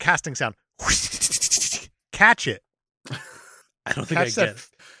is a casting sound. Catch it. I don't think Catch I get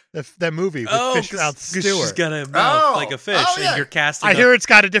it. that movie with Fish Mouth Stewart. She's got a mouth like a fish, yeah. and you're casting. I hear it's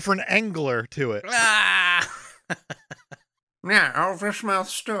got a different angler to it. Ah! Yeah, old fish mouth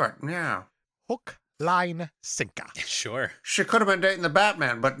Stewart, yeah. Hook, line, sinker. Sure. She could have been dating the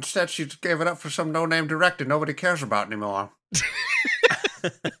Batman, but instead she gave it up for some no-name director nobody cares about anymore.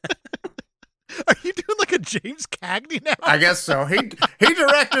 Are you doing like a James Cagney now? I guess so. He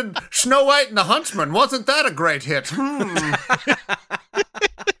directed Snow White and the Huntsman. Wasn't that a great hit?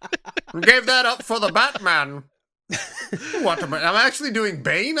 Gave that up for the Batman. I'm actually doing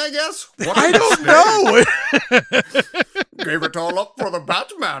Bane, I guess? I don't know. Gave it all up for the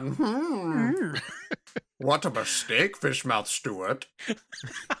Batman. What a mistake, Fishmouth Stewart.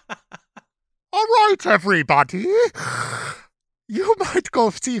 All right, everybody. You might go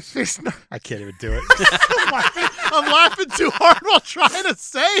see Fish. I can't even do it. I'm laughing too hard while trying to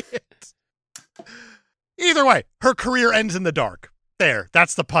say it. Either way, her career ends in the dark. There,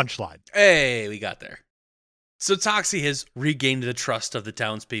 that's the punchline. Hey, we got there. So Toxie has regained the trust of the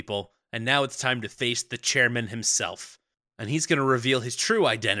townspeople, and now it's time to face the chairman himself. And he's going to reveal his true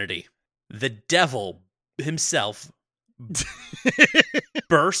identity. The devil himself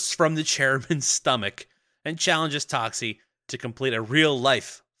bursts from the chairman's stomach and challenges Toxie to complete a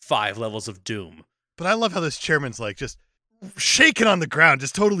real-life 5 levels of doom. But I love how this chairman's like just shaking on the ground,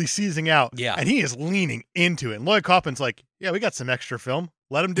 just totally seizing out. Yeah. And he is leaning into it. And Lloyd Kaufman's like, yeah, we got some extra film.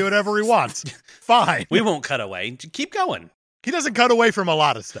 Let him do whatever he wants. Fine. We won't cut away. Keep going. He doesn't cut away from a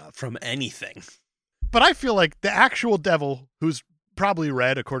lot of stuff. From anything. But I feel like the actual devil, who's probably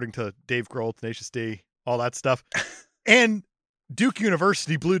red, according to Dave Grohl, Tenacious D, all that stuff, and Duke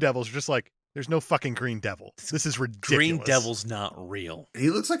University Blue Devils are just like, there's no fucking Green Devil. This is ridiculous. Green Devil's not real. He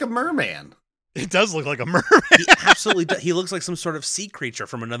looks like a merman. It does look like a merman. He absolutely does. He looks like some sort of sea creature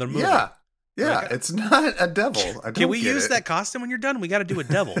from another movie. Yeah. Yeah, Like, it's not a devil. I don't Can we get use it. that costume when you're done? We got to do a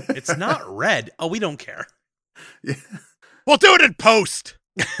devil. It's not red. Oh, we don't care. Yeah. We'll do it in post.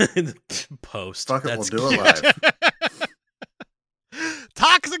 Post. Fuck it, we'll That's do it live.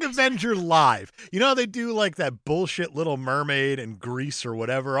 Toxic Avenger Live. You know how they do like that bullshit Little Mermaid and Grease or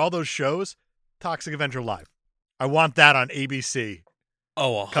whatever, all those shows? Toxic Avenger Live. I want that on ABC.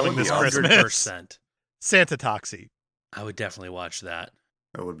 Oh, Coming this 100%. Santa Toxie. I would definitely watch that.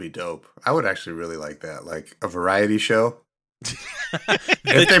 That would be dope. I would actually really like that. Like a variety show. The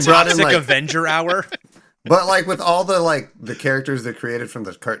they brought in, Toxic like- Avenger Hour. But like with all the characters they created from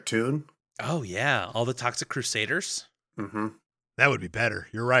the cartoon. Oh, yeah. All the Toxic Crusaders. Mm-hmm. That would be better.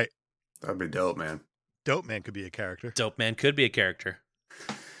 You're right. That'd be dope, man. Dope Man could be a character. Dope Man could be a character.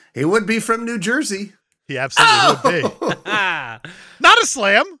 He would be from New Jersey. He absolutely would be. Ah! Not a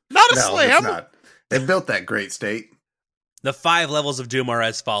slam. Not a No, slam. it's not. They built that great state. The 5 levels of doom are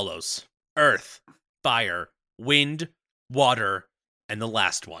as follows. Earth, fire, wind, water, and the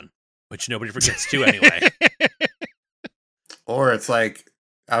last one, which nobody forgets to anyway. Or it's like,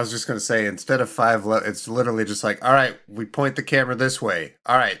 I was just going to say, instead of 5 it's literally just like, all right, we point the camera this way.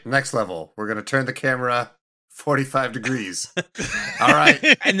 All right, next level. We're going to turn the camera 45 degrees. All right.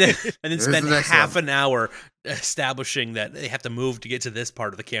 And then Here's spend the next half one. an hour establishing that they have to move to get to this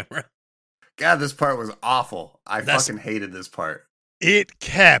part of the camera. God, this part was awful. I That's- fucking hated this part. It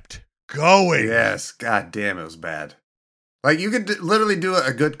kept going. Yes, god damn, it was bad. Like, you could literally do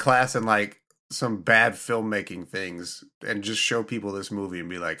a good class in, like, some bad filmmaking things and just show people this movie and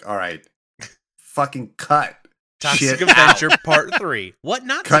be like, all right, fucking cut Toxic shit Avenger out. Part 3. What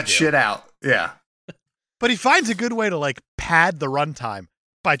not Cut to do? shit out. Yeah. But he finds a good way to like pad the runtime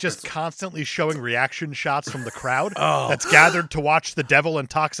by just constantly showing reaction shots from the crowd Oh, that's gathered to watch the Devil and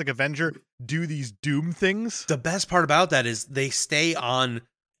Toxic Avenger do these doom things. the best part about that is they stay on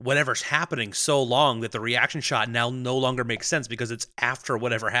whatever's happening so long that the reaction shot now no longer makes sense because it's after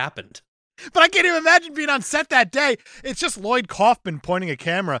whatever happened. But I can't even imagine being on set that day. It's just Lloyd Kaufman pointing a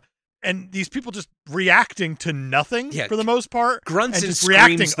camera and these people just reacting to nothing Yeah, for the most part. grunts and and just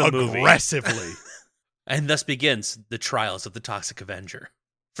reacting screams the movie. aggressively. And thus begins the trials of the Toxic Avenger.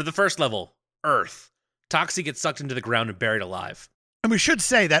 For the first level, Earth. Toxie gets sucked into the ground and buried alive. And we should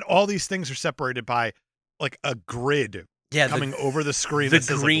say that all these things are separated by like a grid Yeah, coming over the screen the that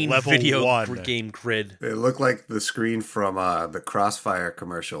says green like level video 1. game grid. It looked like the screen from the Crossfire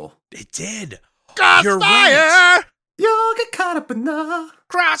commercial. It did. Crossfire! You're right. You're all get caught up in the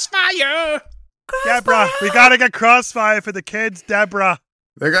Crossfire! Deborah, we gotta get Crossfire for the kids, Deborah.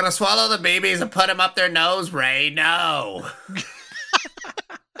 They're gonna swallow the babies and put them up their nose, Ray. No.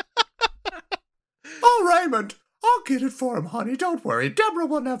 Oh, Raymond, I'll get it for him, honey. Don't worry. Deborah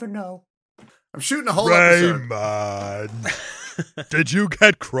will never know. I'm shooting a whole episode. Raymond, did you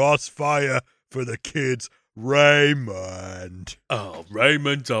get Crossfire for the kids, Raymond? Oh,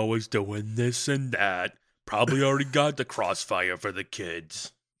 Raymond's always doing this and that. Probably already got the Crossfire for the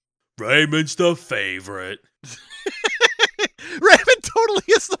kids. Raymond's the favorite. Raymond totally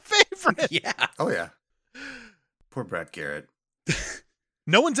is the favorite. Yeah. Oh, yeah. Poor Brad Garrett.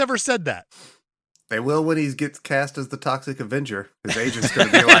 No one's ever said that. They will when he gets cast as the Toxic Avenger. His agent's going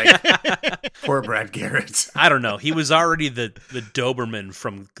to be like, poor Brad Garrett. I don't know. He was already the Doberman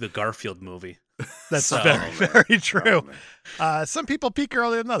from the Garfield movie. That's So- very true. Oh, man. Some people peak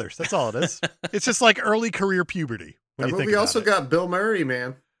earlier than others. That's all it is. It's just like early career puberty. When That you think movie about also it. got Bill Murray,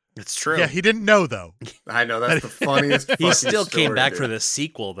 man. It's true. Yeah, he didn't know though. I know, that's the funniest He fucking still came story, back dude. for the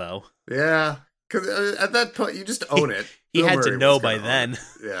sequel, though. Yeah, because at that point, you just own it. He Bill had to Murray know was by gonna then. own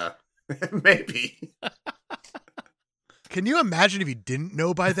it. Yeah. Maybe. Can you imagine if he didn't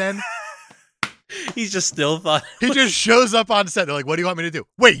know by then? He's just still thought. He just shows up on set. They're like, "What do you want me to do?"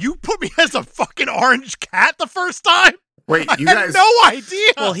 Wait, you put me as a fucking orange cat the first time? Wait, you I guys. had no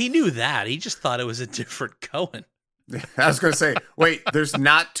idea. Well, he knew that. He just thought it was a different Cohen. I was going to say, wait, there's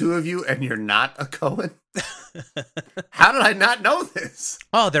not two of you and you're not a Cohen? How did I not know this?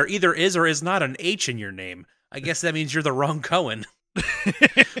 Oh, there either is or is not an H in your name. I guess that means you're the wrong Cohen.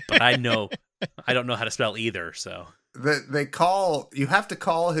 But I don't know how to spell either, so. You have to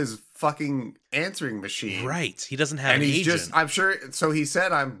call his fucking answering machine. Right. He doesn't have And an he's agent. just, I'm sure, so he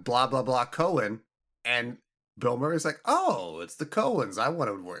said, I'm blah, blah, blah Cohen. And Bill Murray's like, oh, it's the Cohens. I want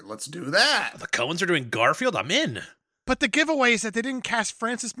to work. Let's do that. The Cohens are doing Garfield? I'm in. But the giveaway is that they didn't cast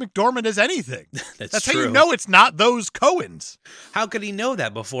Frances McDormand as anything. That's true. how you know it's not those Cohens. How could he know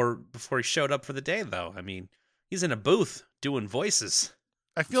that before he showed up for the day, though? I mean, he's in a booth doing voices.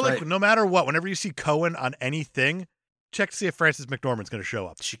 I feel That's like right. no matter what, whenever you see Cohen on anything, check to see if Frances McDormand's going to show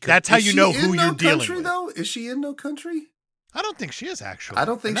up. She could- That's how Is you she know in who No you're dealing Country, with. though? Is she in No Country? I don't think she is, actually. I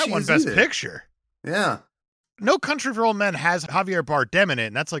don't think and that she won is Best either. Picture. Yeah. No Country for Old Men has Javier Bardem in it,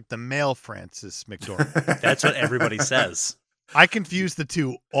 and that's like the male Frances McDormand. That's what everybody says. I confuse the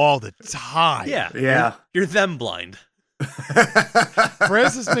two all the time. Yeah. Yeah. You're them blind.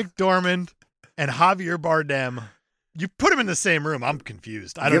 Frances McDormand and Javier Bardem. You put them in the same room, I'm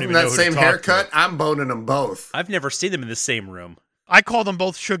confused. I don't Give even them know that who to same talk haircut. to. I'm boning them both. I've never seen them in the same room. I call them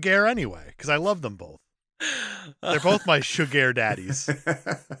both Sugar anyway, because I love them both. They're both my Sugar daddies.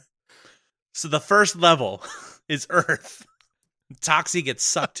 So the first level is Earth. Toxie gets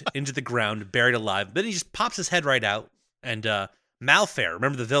sucked into the ground, buried alive. Then he just pops his head right out. And Malfair,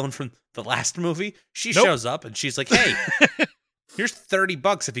 remember the villain from the last movie? She Nope. shows up and she's like, hey, here's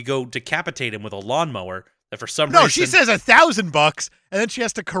 $30 if you go decapitate him with a lawnmower. That for some No, reason... she says $1,000, and then she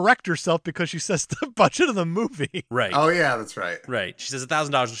has to correct herself because she says the budget of the movie. Right, Oh, yeah, that's right. right. She says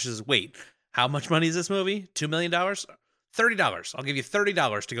 $1,000 and she says, wait, how much money is this movie? $2 million? $30. I'll give you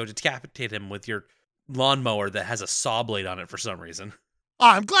 $30 to go decapitate him with your lawnmower that has a saw blade on it for some reason. Oh,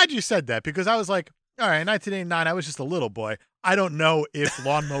 I'm glad you said that because I was like, all right, 1989, I was just a little boy. I don't know if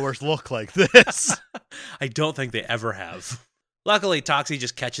lawnmowers look like this. I don't think they ever have. Luckily, Toxie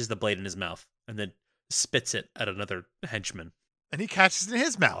just catches the blade in his mouth and then spits it at another henchman And he catches it in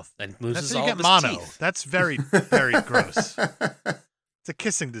his mouth. and That's loses how you all get of his mono. teeth. That's very, very gross. It's a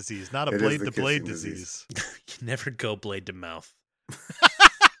kissing disease, not a It is blade the to blade kissing disease. You never go blade to mouth.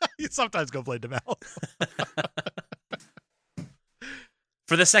 You sometimes go blade to mouth.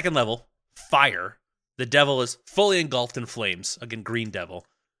 For the second level, fire, the devil is fully engulfed in flames. Again, green devil.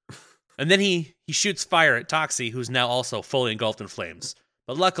 And then he shoots fire at Toxie, who's now also fully engulfed in flames.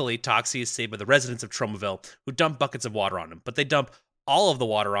 But luckily, Toxie is saved by the residents of Tromaville, who dump buckets of water on him. But they dump all of the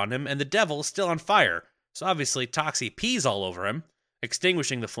water on him, and the devil is still on fire. So obviously, Toxie pees all over him,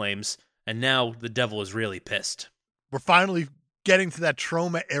 extinguishing the flames, and now the devil is really pissed. We're finally getting to that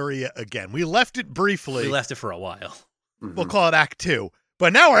trauma area again. We left it briefly. We left it for a while. We'll call it Act 2.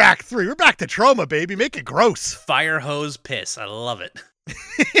 But now we're Act 3. We're back to trauma, baby. Make it gross. Fire hose piss. I love it.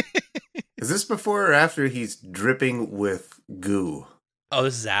 Is this before or after he's dripping with goo? Oh,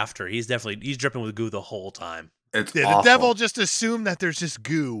 this is after. He's dripping with goo the whole time. It's Yeah, awful. the devil just assumed that there's just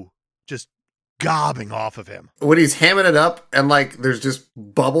goo just gobbing off of him. When he's hamming it up and like there's just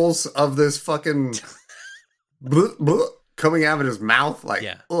bubbles of this fucking coming out of his mouth, like,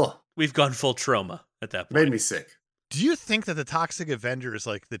 Yeah. ugh, We've gone full trauma at that point. made me sick. Do you think that the Toxic Avenger is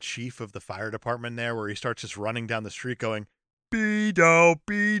like the chief of the fire department there, where he starts just running down the street going,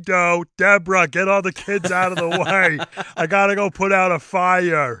 Beto, Deborah, get all the kids out of the way. I gotta go put out a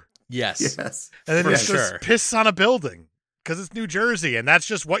fire. Yes. And then For he sure. just piss on a building because it's New Jersey, and that's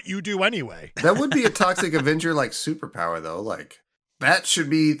just what you do anyway. That would be a Toxic Avenger like superpower though. Like that should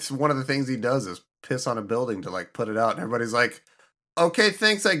be one of the things he does is piss on a building to like put it out, and everybody's like, "Okay,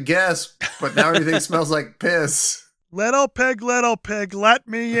 thanks, I guess." But now everything smells like piss. Little pig, let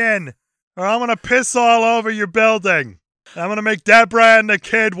me in, or I'm gonna piss all over your building. I'm gonna make Deborah and the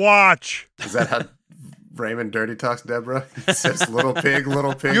kid watch. Is that how Raymond dirty talks Deborah? He says, little pig,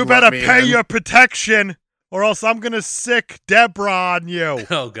 You better pay your protection, or else I'm gonna sick Deborah on you.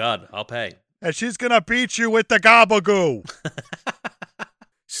 Oh, God, I'll pay. And she's gonna beat you with the gabagoo.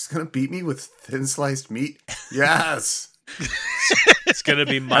 She's going to beat me with thin sliced meat? Yes. It's going to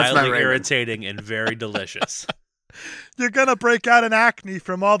be That's my mildly Raymond. irritating and very delicious. You're gonna break out in acne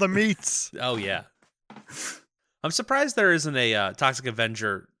from all the meats. Oh, yeah. I'm surprised there isn't a Toxic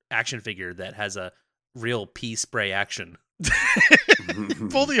Avenger action figure that has a real pea spray action.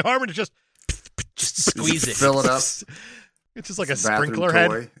 Pull the arm and just Squeeze it. Fill it up. It's just like a Bathroom sprinkler head.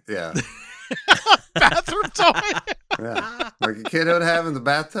 toy. Yeah. Bathroom toy. Yeah. Like a kid would have in the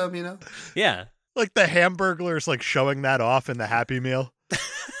bathtub, you know? Yeah. Like the Hamburglers like showing that off in the Happy Meal.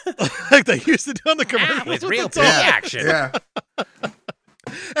 Like they used to do on the commercials With the real toy. pea action. Yeah.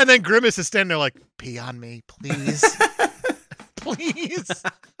 And then Grimace is standing there like, pee on me, please. Please.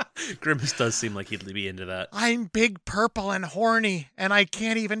 Grimace does seem like he'd be into that. I'm big, purple, and horny, and I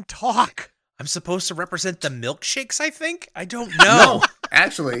can't even talk. I'm supposed to represent the milkshakes, I think? I don't know. No.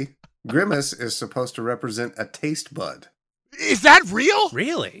 Actually, Grimace is supposed to represent a taste bud. Is that real?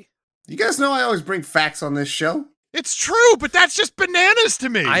 Really? You guys know I always bring facts on this show. It's true, but that's just bananas to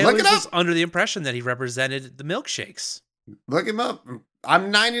me. I Look always it was up. under the impression that he represented the milkshakes. Look him up.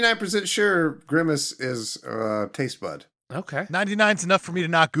 I'm 99% sure Grimace is taste bud. Okay. 99's enough for me to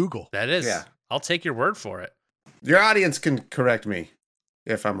not Google. That is. Yeah. I'll take your word for it. Your audience can correct me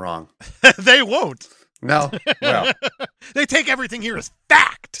if I'm wrong. They won't. No? Well, They take everything here as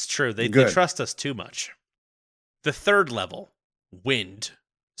fact. It's true. They Good. trust us too much. The third level, Wind,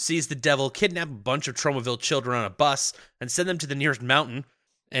 sees the devil kidnap a bunch of Tromaville children on a bus and send them to the nearest mountain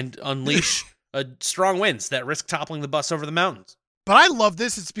and unleash strong winds that risk toppling the bus over the mountains. But I love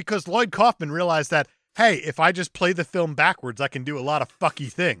this. It's because Lloyd Kaufman realized that, hey, if I just play the film backwards, I can do a lot of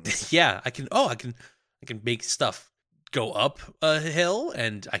fucky things. Yeah, I can make stuff go up a hill,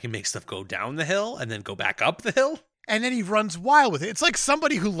 and I can make stuff go down the hill and then go back up the hill. And then he runs wild with it. It's like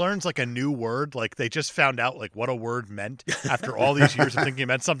somebody who learns like a new word, like they just found out like what a word meant after all these years of thinking it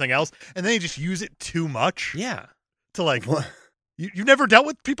meant something else, and then they just use it too much Yeah. to like. what? You've never dealt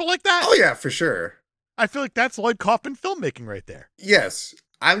with people like that? Oh, yeah, for sure. I feel like that's Lloyd Kaufman filmmaking right there. Yes.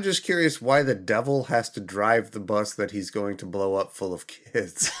 I'm just curious why the devil has to drive the bus that he's going to blow up full of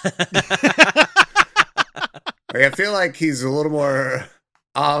kids. Like, I feel like he's a little more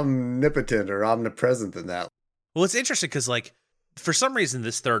omnipotent or omnipresent than that. Well, it's interesting because, like, for some reason,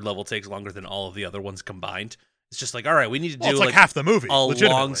 this third level takes longer than all of the other ones combined. It's just like, all right, we need to Well, do it's like half the movie. a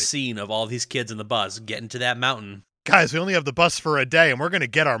legitimately. long scene of all these kids in the bus getting to that mountain. Guys, we only have the bus for a day, and we're going to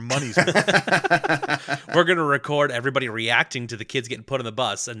get our money's worth. We're going to record everybody reacting to the kids getting put on the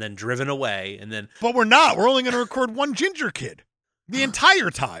bus and then driven away. And then But we're not. We're only going to record one ginger kid the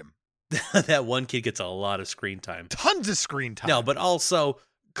entire time. that one kid gets a lot of screen time. Tons of screen time. No, but also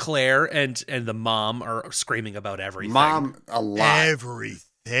Claire and the mom are screaming about everything. Mom, a lot.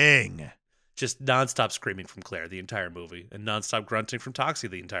 Everything. Just nonstop screaming from Claire the entire movie and nonstop grunting from Toxie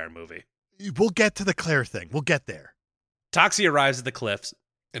the entire movie. We'll get to the Claire thing. We'll get there. Toxie arrives at the cliffs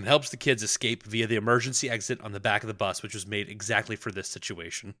and helps the kids escape via the emergency exit on the back of the bus, which was made exactly for this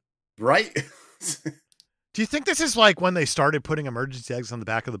situation. Right? Do you think this is like when they started putting emergency exits on the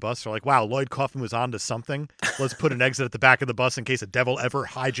back of the bus? They're like, wow, Lloyd Kaufman was onto something. Let's put an exit at the back of the bus in case a devil ever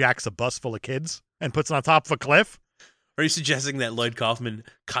hijacks a bus full of kids and puts it on top of a cliff. Are you suggesting that Lloyd Kaufman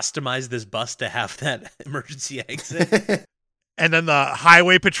customized this bus to have that emergency exit? And then the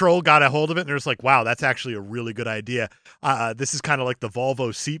highway patrol got a hold of it and they're just like, wow, that's actually a really good idea. This is kind of like the Volvo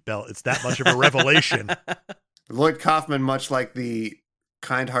seatbelt. It's that much of a revelation. Lloyd Kaufman, much like the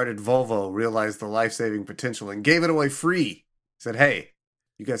kind-hearted Volvo, realized the life-saving potential and gave it away free. He said, hey,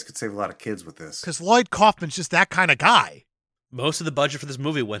 you guys could save a lot of kids with this. Because Lloyd Kaufman's just that kind of guy. Most of the budget for this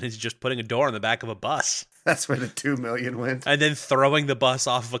movie went into just putting a door on the back of a bus That's where the $2 million went. and then throwing the bus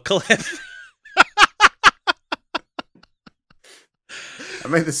off of a cliff. I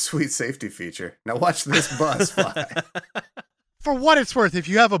made this sweet safety feature. Now watch this bus fly. For what it's worth, if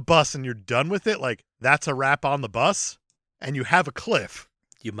you have a bus and you're done with it, like, that's a wrap on the bus, and you have a cliff.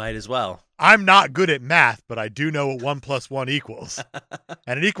 You might as well. I'm not good at math, but I do know what 1 + 1 equals.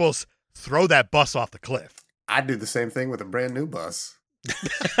 And it equals throw that bus off the cliff. I'd do the same thing with a brand new bus.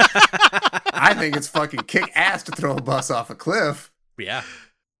 I think it's fucking kick ass to throw a bus off a cliff. Yeah.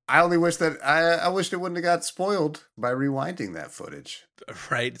 I only wish that I wished it wouldn't have got spoiled by rewinding that footage.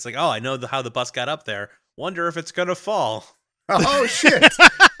 Right? It's like, oh, I know how the bus got up there. Wonder if it's going to fall. Oh, shit.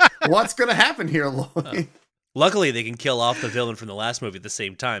 What's going to happen here, Lloyd? Luckily, they can kill off the villain from the last movie at the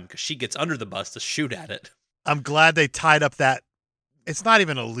same time because she gets under the bus to shoot at it. I'm glad they tied up that. It's not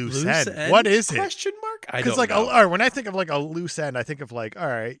even a loose end. What is it? Question mark? I Because don't know. all right, when I think of like a loose end, I think of like, all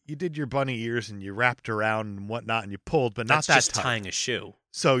right, you did your bunny ears and you wrapped around and whatnot and you pulled, but That's not that just tight. tying a shoe.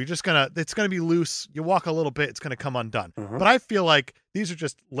 So it's gonna be loose. You walk a little bit, it's gonna come undone. Mhm. But I feel like these are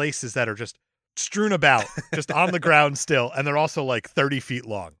just laces that are just strewn about, just on the ground still, and they're also like 30 feet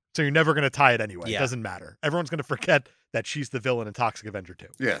long. So you're never gonna tie it anyway. Yeah. It doesn't matter. Everyone's gonna forget that she's the villain in Toxic Avenger 2.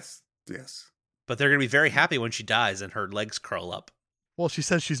 Yes. But they're going to be very happy when she dies and her legs curl up. Well, she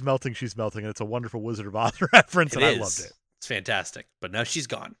says she's melting, and it's a wonderful Wizard of Oz reference, and I loved it. It's fantastic. But now she's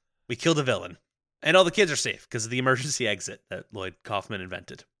gone. We killed a villain. And all the kids are safe because of the emergency exit that Lloyd Kaufman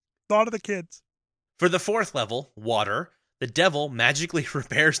invented. Thought of the kids. For the fourth level, water, the devil magically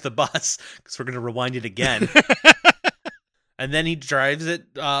repairs the bus because we're going to rewind it again. And then he drives it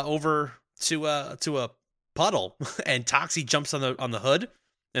over to a puddle, and Toxie jumps on the hood.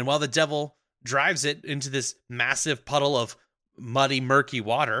 And while the devil drives it into this massive puddle of muddy, murky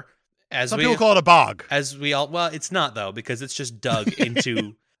water, Some people call it a bog. Well, it's not though, because it's just dug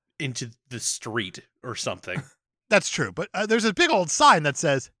into the street or something. That's true, but there's a big old sign that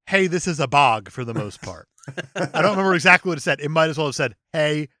says, "Hey, this is a bog," for the most part. I don't remember exactly what it said. It might as well have said,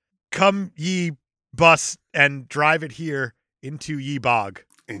 "Hey, come ye bus and drive it here into ye bog."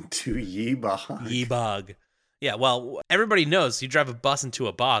 Into ye bog. Ye bog. Yeah, well, everybody knows you drive a bus into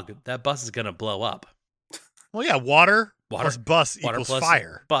a bog, that bus is going to blow up. Well, yeah, water plus bus equals plus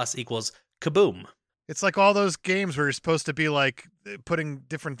fire. Bus equals kaboom. It's like all those games where you're supposed to be like putting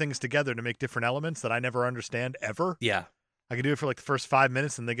different things together to make different elements that I never understand ever. Yeah. I can do it for like the first 5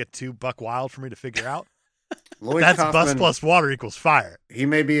 minutes and they get too buck wild for me to figure out. Lloyd That's Kaufman, bus plus water equals fire. He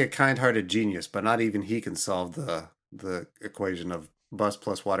may be a kind-hearted genius, but not even he can solve the equation of bus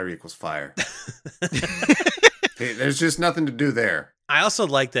plus water equals fire. Hey, there's just nothing to do there. I also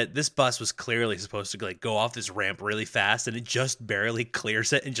like that this bus was clearly supposed to like go off this ramp really fast, and it just barely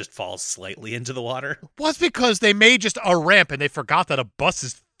clears it and just falls slightly into the water. Well, it's because they made just a ramp and they forgot that a bus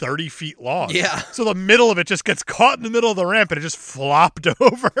is 30 feet long. Yeah. So the middle of it just gets caught in the middle of the ramp and it just flopped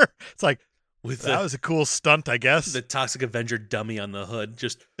over. It's like, that was a cool stunt, I guess. The Toxic Avenger dummy on the hood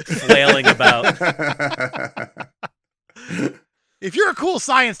just flailing about. If you're a cool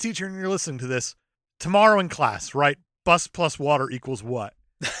science teacher and you're listening to this, tomorrow in class, write bus plus water equals what?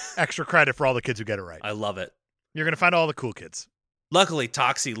 Extra credit for all the kids who get it right. I love it. You're going to find all the cool kids. Luckily,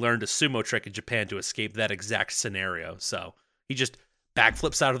 Toxie learned a sumo trick in Japan to escape that exact scenario. So he just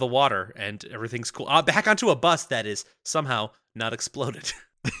backflips out of the water and everything's cool. Back onto a bus that is somehow not exploded.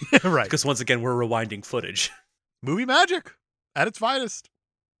 Right. Because once again, we're rewinding footage. Movie magic at its finest.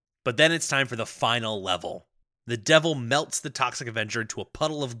 But then it's time for the final level. The devil melts the Toxic Avenger into a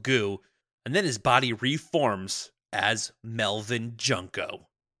puddle of goo, and then his body reforms as Melvin Junko.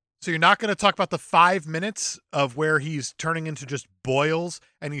 So you're not going to talk about the 5 minutes of where he's turning into just boils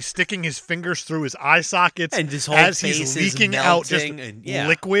and he's sticking his fingers through his eye sockets And his whole as face he's is leaking out just melting and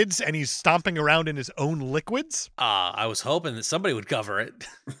liquids and he's stomping around in his own liquids? I was hoping that somebody would cover it.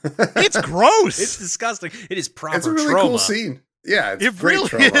 It's gross. It's disgusting. It is proper It's a really trauma. cool scene. Yeah, it's It great really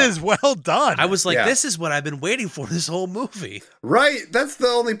trauma. is well done. I was like, Yeah. this is what I've been waiting for this whole movie. Right, that's the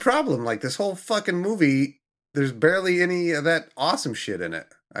only problem. Like, this whole fucking movie, there's barely any of that awesome shit in it,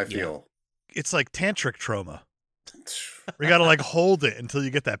 I feel. It's like tantric trauma. We got to like hold it until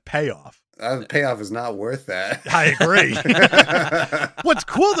you get that payoff. The payoff is not worth that. I agree. What's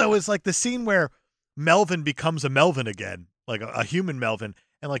cool though is like the scene where Melvin becomes a Melvin again, like a human Melvin,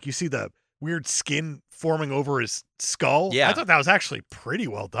 and like you see the weird skin forming over his skull. Yeah. I thought that was actually pretty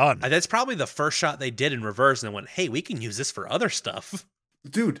well done. That's probably the first shot they did in reverse, and they went, hey, we can use this for other stuff.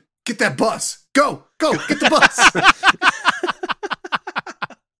 Dude, get that bus. Go, get the bus.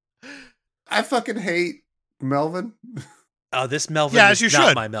 I fucking hate Melvin. Oh, this Melvin Yeah, is as you not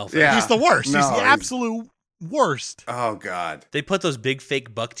should. my Melvin. Yeah. He's the worst. No, He's the he's- absolute worst. Oh, God. They put those big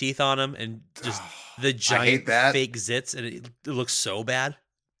fake buck teeth on him and just the giant that. fake zits, and it looks so bad.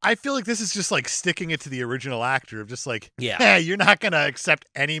 I feel like this is just like sticking it to the original actor of just like, Yeah. hey, you're not going to accept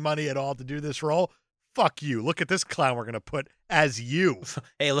any money at all to do this role. fuck you. Look at this clown we're going to put as you.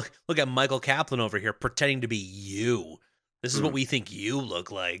 Hey, look at Michael Kaplan over here pretending to be you. This is what we think you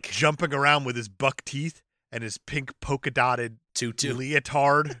look like. Jumping around with his buck teeth and his pink polka dotted Tutu.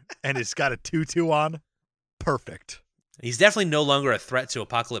 leotard, and he's got a tutu on. Perfect. He's definitely no longer a threat to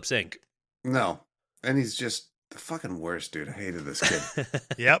Apocalypse Inc. No. And he's just the fucking worst, dude. I hated this kid.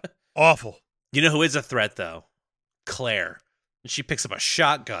 Yep. Awful. You know who is a threat, though? Claire. And she picks up a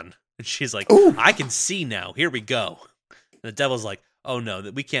shotgun, and she's like, Ooh. I can see now. Here we go. And the devil's like, oh,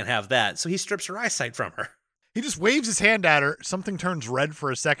 no, we can't have that. So he strips her eyesight from her. He just waves his hand at her. Something turns red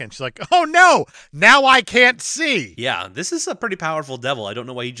for a second. She's like, oh, no, now I can't see. Yeah, this is a pretty powerful devil. I don't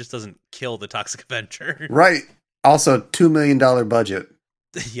know why he just doesn't kill the Toxic Avenger. Right. Also, $2 million budget.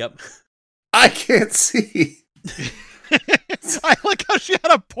 Yep. I can't see. I like how she had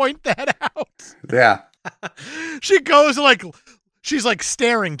to point that out. Yeah. She goes like, she's like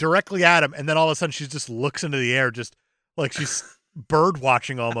staring directly at him. And then all of a sudden she just looks into the air, just like she's bird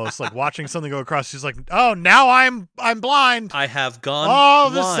watching almost, like watching something go across. She's like, oh, now I'm blind. I have gone All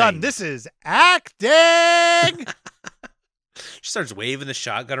of a blind. sudden, this is acting. She starts waving the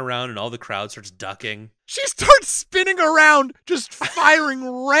shotgun around and all the crowd starts ducking. She starts spinning around, just firing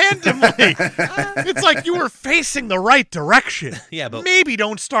randomly. It's like you were facing the right direction. Yeah, but maybe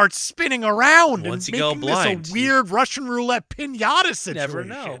don't start spinning around. once and you go making blind, this a weird Russian roulette pinata situation. never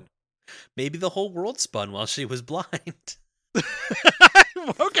know. Maybe the whole world spun while she was blind.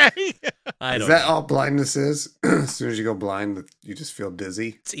 Okay. I don't Is that know. all blindness is? As soon as you go blind, you just feel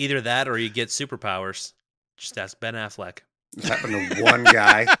dizzy. It's either that or you get superpowers. Just ask Ben Affleck. It happened to one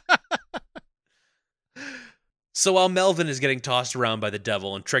guy. So while Melvin is getting tossed around by the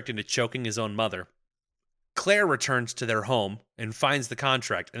devil and tricked into choking his own mother, Claire returns to their home and finds the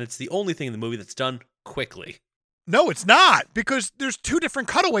contract, and it's the only thing in the movie that's done quickly. No, it's not, because there's two different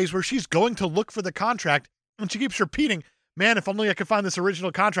cutaways where she's going to look for the contract, and she keeps repeating, man, if only I could find this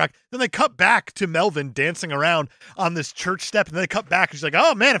original contract. Then they cut back to Melvin dancing around on this church step, and then they cut back, and she's like,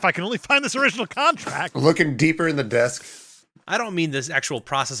 oh, man, if I can only find this original contract. Looking deeper in the desk. I don't mean this actual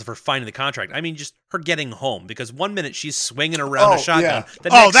process of her finding the contract. I mean just her getting home, because 1 minute she's swinging around a shotgun. Yeah. The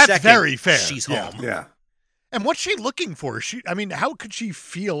Oh, next that's second, very fair. She's Yeah. home. Yeah. And what's she looking for? How could she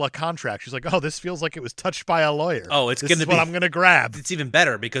feel a contract? She's like, oh, this feels like it was touched by a lawyer. Oh, it's this going to is be what I'm going to grab. It's even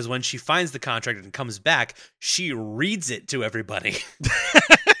better because when she finds the contract and comes back, she reads it to everybody.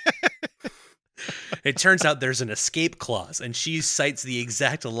 It turns out there's an escape clause, and she cites the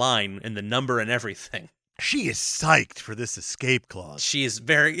exact line and the number and everything. She is psyched for this escape clause. She is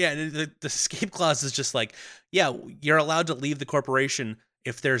the escape clause is just like, yeah, you're allowed to leave the corporation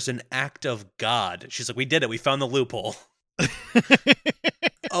if there's an act of God. She's like, we did it. We found the loophole.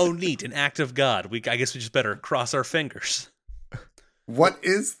 Oh, neat. An act of God. I guess we just better cross our fingers. What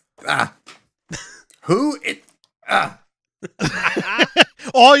is who it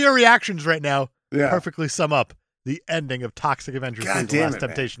All your reactions right now Yeah. perfectly sum up the ending of Toxic Avenger 3, God The damn Last it, man.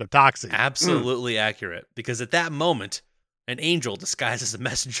 Temptation of Toxie. Absolutely accurate. Because at that moment, an angel disguised as a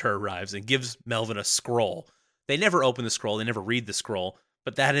messenger arrives and gives Melvin a scroll. They never open the scroll. They never read the scroll.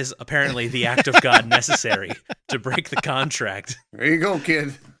 But that is apparently the act of God necessary to break the contract. There you go,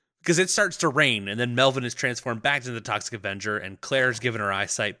 kid. Because it starts to rain, and then Melvin is transformed back into the Toxic Avenger, and Claire's given her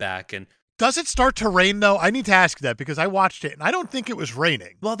eyesight back. And Does it start to rain, though? I need to ask that because I watched it, and I don't think it was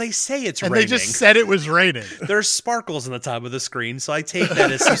raining. well, they say it's And raining. they just said it was raining. There's sparkles on the top of the screen, so I take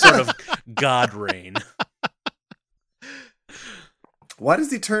that as some sort of God rain. Why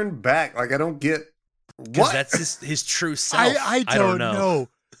does he turn back? Like, I don't get Because what. that's his true self. I don't know.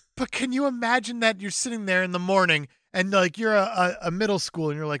 But can you imagine that you're sitting there in the morning and like you're a middle school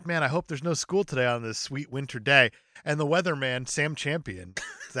and you're like, man, I hope there's no school today on this sweet winter day. And the weatherman, Sam Champion,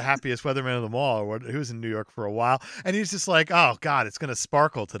 is the happiest weatherman of them all, who was in New York for a while. And he's just like, oh, God, it's going to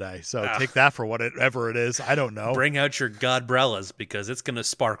sparkle today. So take that for whatever it is. I don't know. Bring out your Godbrellas because it's going to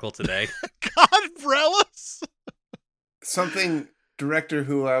sparkle today. Godbrellas? Something director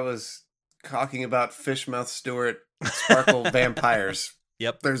who I was talking about, Fishmouth Stewart, Sparkle Vampires.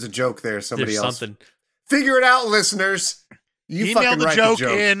 Yep. There's a joke there. Somebody There's else. something. Figure it out, listeners. You Email fucking the write joke, the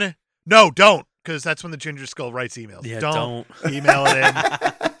joke in. No, don't. Because that's when the Ginger Skull writes emails. Yeah, Don't email it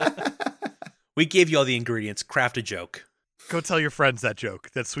in. We gave you all the ingredients. Craft a joke. Go tell your friends that joke,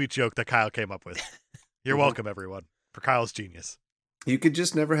 that sweet joke that Kyle came up with. You're welcome, everyone, for Kyle's genius. You could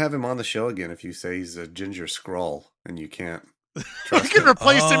just never have him on the show again if you say he's a ginger scroll and you can't. We Trust can him.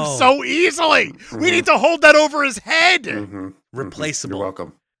 replace him Oh. so easily. We need to hold that over his head. Mhm. Replaceable. You're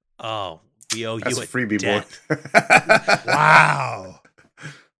welcome. Oh, we owe That's you a a freebie, debt. boy. Wow.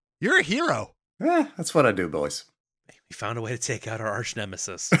 You're a hero. That's what I do, boys. We found a way to take out our arch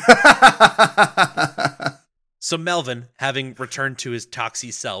nemesis. So Melvin, having returned to his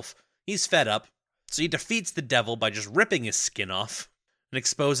Toxie self, he's fed up, so he defeats the devil by just ripping his skin off and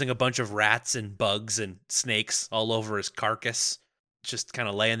exposing a bunch of rats and bugs and snakes all over his carcass, just kind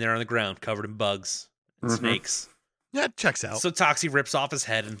of laying there on the ground, covered in bugs and snakes. Yeah, it checks out. So Toxie rips off his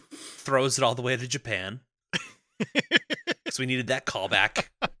head and throws it all the way to Japan. So we needed that callback.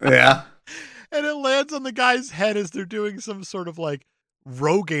 Yeah. And it lands on the guy's head as they're doing some sort of like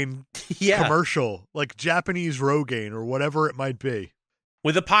Rogaine commercial, like Japanese Rogaine or whatever it might be.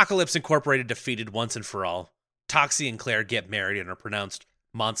 With Apocalypse Incorporated defeated once and for all, Toxie and Claire get married and are pronounced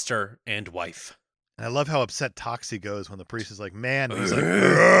monster and wife. And I love how upset Toxie goes when the priest is like, man, and he's like,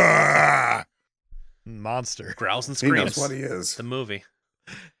 "Ugh." Monster. Growls and He screams. knows what he is. The movie.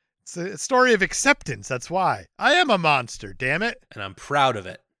 It's a story of acceptance. That's why. I am a monster, damn it. And I'm proud of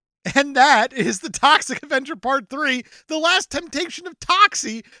it. And that is the Toxic Avenger Part 3, The Last Temptation of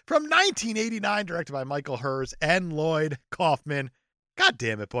Toxie from 1989, directed by Michael Hers and Lloyd Kaufman. God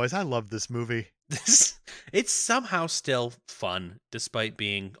damn it, boys. I love this movie. It's somehow still fun, despite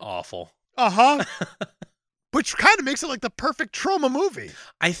being awful. Uh-huh. Which kind of makes it like the perfect trauma movie.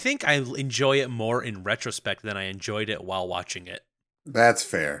 I think I enjoy it more in retrospect than I enjoyed it while watching it. That's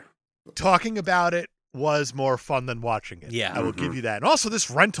fair. Talking about it was more fun than watching it. Yeah. I will give you that. And also, this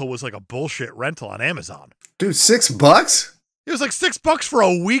rental was like a bullshit rental on Amazon. Dude, $6? It was like $6 for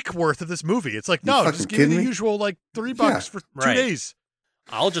a week worth of this movie. It's like, no, just give me the usual like $3 for 2 days.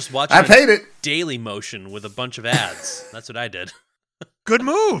 I'll just watch I paid it. Daily Motion with a bunch of ads. That's what I did. Good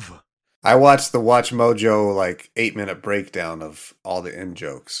move. I watched the Watch Mojo like 8-minute breakdown of all the in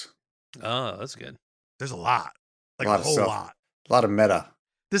jokes. Oh, that's good. There's a lot. Like A lot a of whole stuff. lot. A lot of meta.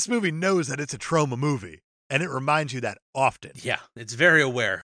 This movie knows that it's a trauma movie, and it reminds you that often. Yeah, it's very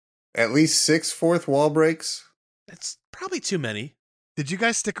aware. At least 6 fourth wall breaks. It's probably too many. Did you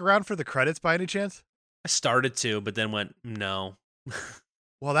guys stick around for the credits by any chance? I started to, but then went, no.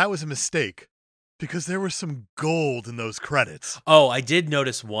 Well, that was a mistake, because there was some gold in those credits. Oh, I did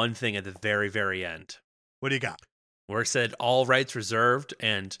notice one thing at the very, very end. What do you got? Where it said all rights reserved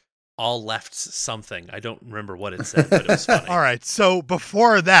and all left something. I don't remember what it said, but it was funny. All right, so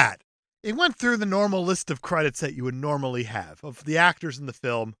before that, it went through the normal list of credits that you would normally have of the actors in the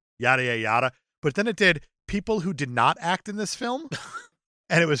film, yada, yada, yada. But then it did people who did not act in this film.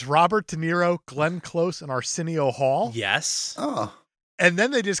 And it was Robert De Niro, Glenn Close, and Arsenio Hall. Yes. Oh. And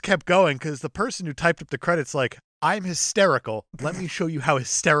then they just kept going because the person who typed up the credits like, I'm hysterical. Let me show you how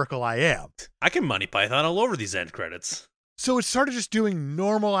hysterical I am. I can Monty Python all over these end credits. So it started just doing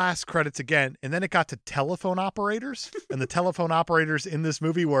normal ass credits again. And then it got to telephone operators. And the telephone operators in this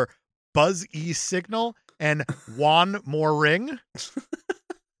movie were Buzz E. Signal and Juan Moring.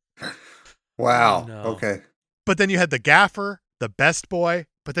 Wow. Oh, no. Okay. But then you had the gaffer, the best boy,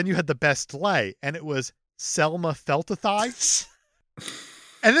 but then you had the best lay. And it was Selma Feltathai.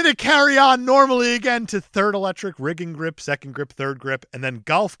 And then it carry on normally again to third electric, rigging grip, second grip, third grip, and then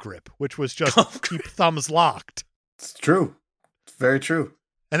golf grip, which was just keep thumbs locked. It's true. It's very true.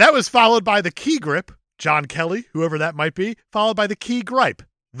 And that was followed by the key grip, John Kelly, whoever that might be, followed by the key gripe,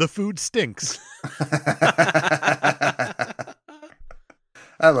 the food stinks.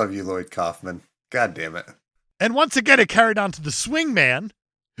 I love you, Lloyd Kaufman. God damn it. And once again, it carried on to the swing man,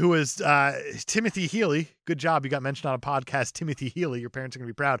 who is Timothy Healy. Good job. You got mentioned on a podcast, Timothy Healy. Your parents are going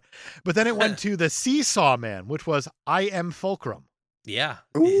to be proud. But then it went to the seesaw man, which was I Am Fulcrum. Yeah.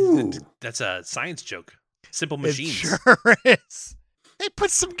 Ooh. That's a science joke. Simple Machines. It sure is. They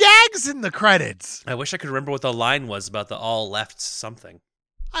put some gags in the credits. I wish I could remember what the line was about the all left something.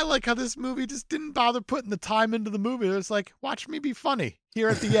 I like how this movie just didn't bother putting the time into the movie. It was like, watch me be funny here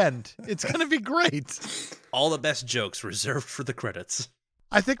at the end. It's going to be great. All the best jokes reserved for the credits.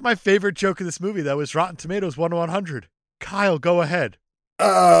 I think my favorite joke of this movie, though, is Rotten Tomatoes 1 to 100. Kyle, go ahead.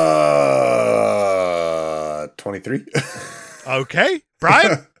 23. Okay.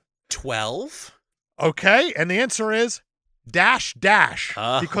 Brian? 12? Okay. And the answer is dash.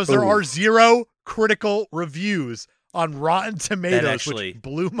 Because there Ooh. are 0 critical reviews on Rotten Tomatoes, which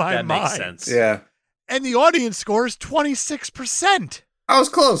blew my that mind. makes sense. Yeah. And the audience score is 26%. I was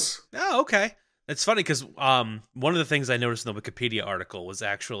close. Oh, okay. It's funny because one of the things I noticed in the Wikipedia article was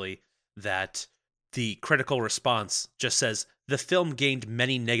actually that the critical response just says, the film gained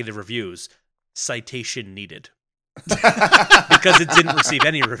many negative reviews. Citation needed. Because it didn't receive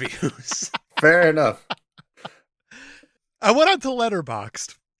any reviews. Fair enough. I went on to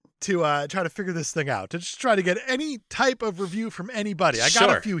Letterboxd to try to figure this thing out, to just try to get any type of review from anybody. I got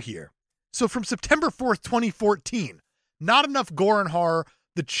Sure. a few here. So from September 4th, 2014, Not Enough Gore and Horror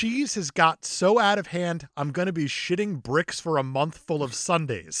The cheese has got so out of hand, I'm going to be shitting bricks for a month full of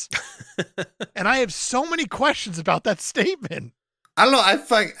Sundays. And I have so many questions about that statement. I don't know.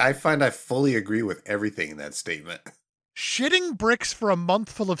 I find I fully agree with everything in that statement. Shitting bricks for a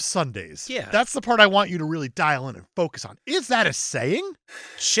month full of Sundays. Yeah. That's the part I want you to really dial in and focus on. Is that a saying?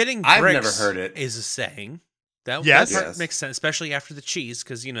 Shitting I've bricks never heard it. is a saying. That Yes. part Yes. makes sense, especially after the cheese,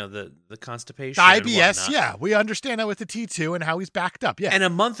 because, the constipation. The and IBS, whatnot. yeah. We understand that with the T2 and how he's backed up. Yeah. And a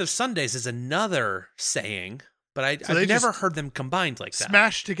month of Sundays is another saying, but So they I've never just heard them combined like that.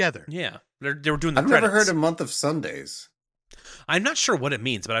 smashed together. Yeah. They were doing the I've credits. never heard a month of Sundays. I'm not sure what it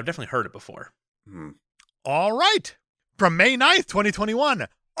means, but I've definitely heard it before. All right. From May 9th, 2021.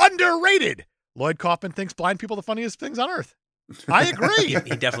 Underrated. Lloyd Kaufman thinks blind people are the funniest things on earth. I agree.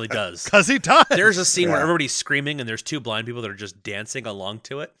 He definitely does. Because he does. There's a scene where Yeah. everybody's screaming and there's two blind people that are just dancing along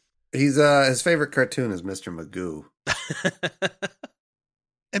to it. He's his favorite cartoon is Mr. Magoo.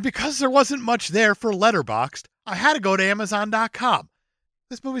 And because there wasn't much there for Letterboxd, I had to go to Amazon.com.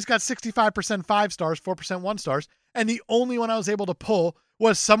 This movie's got 65% 5 stars, 4% 1 stars, and the only one I was able to pull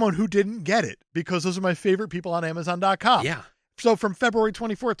was someone who didn't get it, because those are my favorite people on Amazon.com. Yeah. So from February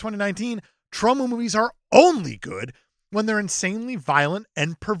 24th, 2019, trauma movies are only good when they're insanely violent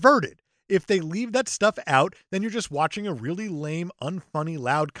and perverted. If they leave that stuff out, then you're just watching a really lame, unfunny,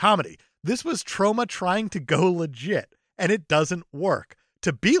 loud comedy. This was trauma trying to go legit, and it doesn't work.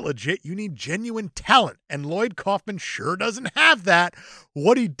 To be legit, you need genuine talent, and Lloyd Kaufman sure doesn't have that.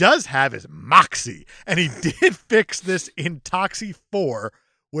 What he does have is moxie, and he did fix this in Toxie 4,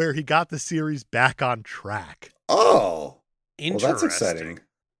 where he got the series back on track. Oh, well, Interesting. that's exciting.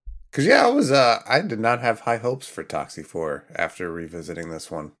 Because I did not have high hopes for Toxie 4 after revisiting this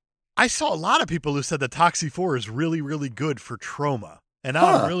one. I saw a lot of people who said that Toxie 4 is really, really good for trauma, and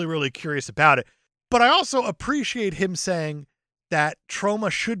I'm really, really curious about it. But I also appreciate him saying that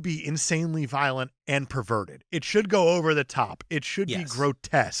trauma should be insanely violent and perverted. It should go over the top. It should be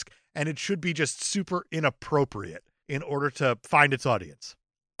grotesque, and it should be just super inappropriate in order to find its audience.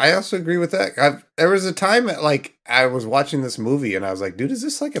 I also agree with that. There was a time I was watching this movie and I was like, dude, is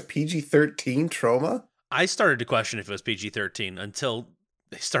this like a PG-13 trauma? I started to question if it was PG-13 until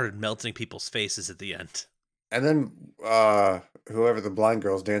they started melting people's faces at the end. And then whoever the blind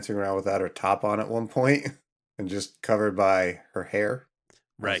girl's dancing around without her top on at one point and just covered by her hair.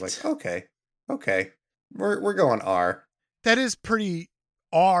 Right. I was like, okay. We're going R. That is pretty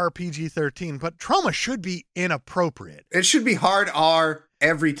R PG-13, but trauma should be inappropriate. It should be hard R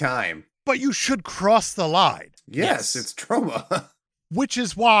every time. But you should cross the line. Yes. It's trauma. Which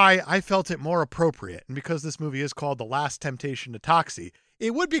is why I felt it more appropriate. And because this movie is called The Last Temptation to Toxie,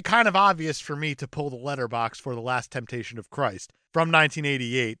 it would be kind of obvious for me to pull the letterbox for The Last Temptation of Christ from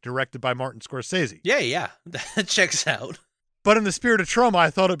 1988, directed by Martin Scorsese. Yeah. That checks out. But in the spirit of trauma, I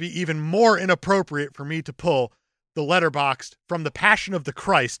thought it'd be even more inappropriate for me to pull the letterbox from The Passion of the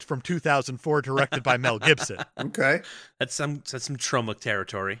Christ from 2004, directed by Mel Gibson. Okay. That's some trauma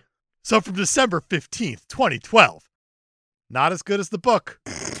territory. So from December 15th, 2012, not as good as the book.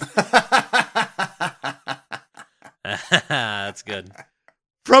 That's good.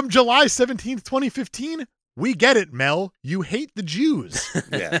 From July 17th, 2015, we get it, Mel. You hate the Jews.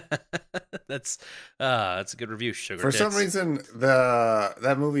 Yeah. That's a good review, Sugar For Tits. some reason,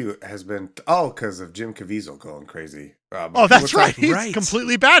 that movie has been because of Jim Caviezel going crazy. Oh, that's right. He's Right.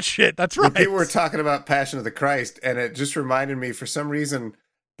 completely batshit. That's right. People were talking about Passion of the Christ, and it just reminded me, for some reason,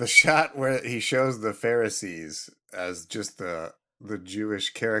 the shot where he shows the Pharisees as just the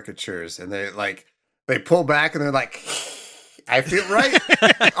Jewish caricatures, and they pull back and they're like, I feel right.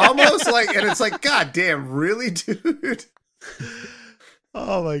 Almost like, and it's like, God damn, really, dude?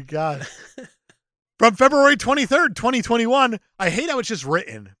 Oh my God. From February 23rd, 2021, I hate how it's just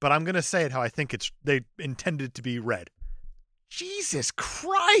written, but I'm going to say it how I think they intended to be read. Jesus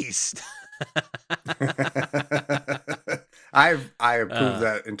Christ. I approve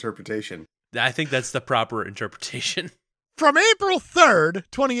that interpretation. I think that's the proper interpretation. From April 3rd,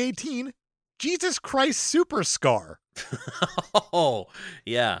 2018, Jesus Christ Super Scar. Oh,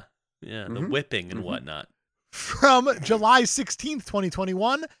 yeah. Yeah, the Mhm. whipping and Mhm. whatnot. From July 16th,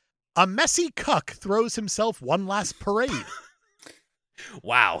 2021, a messy cuck throws himself one last parade.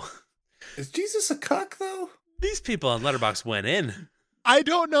 Wow. Is Jesus a cuck, though? These people on Letterboxd went in. I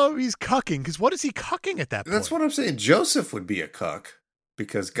don't know if he's cucking, because what is he cucking at that point? That's what I'm saying. Joseph would be a cuck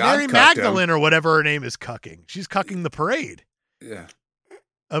because God Mary cucked Magdalene him. or whatever her name is cucking. She's cucking the parade Yeah.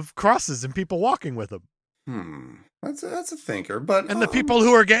 of crosses and people walking with them. That's a thinker, but And the people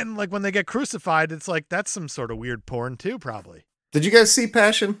who are getting, like, when they get crucified, it's like, that's some sort of weird porn too, probably. Did you guys see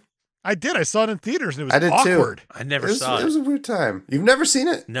Passion? I did. I saw it in theaters and it was I did awkward. too. I never saw It it. was a weird time. You've never seen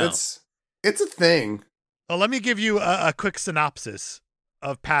it? No. It's a thing. Well, let me give you a quick synopsis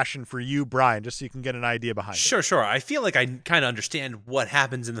of Passion for you, Brian, just so you can get an idea behind it. Sure. I feel like I kind of understand what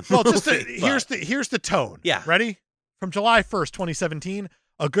happens in the Well, movie. just here's the tone. Yeah. Ready? From July 1st, 2017,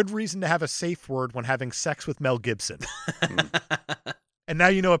 a good reason to have a safe word when having sex with Mel Gibson. And now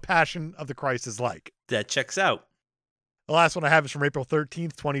you know what Passion of the Christ is like. That checks out. The last one I have is from April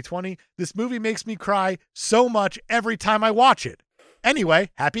 13th, 2020. This movie makes me cry so much every time I watch it.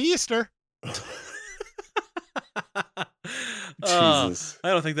 Anyway, happy Easter. Jesus. I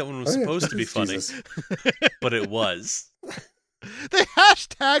don't think that one was supposed to be funny, Jesus. but it was. They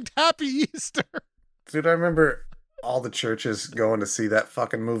hashtagged happy Easter. Dude, I remember all the churches going to see that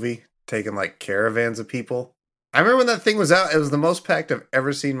fucking movie, taking like caravans of people. I remember when that thing was out, it was the most packed I've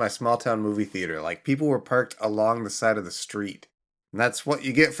ever seen my small town movie theater. Like, people were parked along the side of the street. And that's what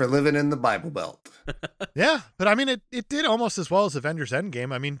you get for living in the Bible Belt. Yeah, but I mean, it did almost as well as Avengers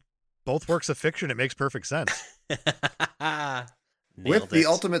Endgame. I mean, both works of fiction. It makes perfect sense. With the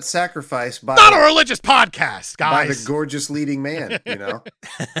ultimate sacrifice by Not a religious podcast, by guys. the gorgeous leading man, you know?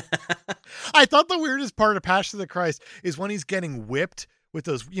 I thought the weirdest part of Passion of the Christ is when he's getting whipped with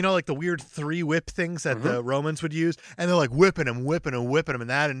those, you know, like the weird 3 whip things that the Romans would use. And they're like whipping him.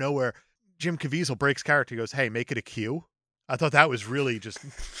 And out of nowhere, Jim Caviezel breaks character. He goes, hey, make it a Q. I thought that was really just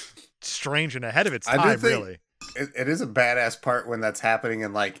strange and ahead of its time, really. It is a badass part when that's happening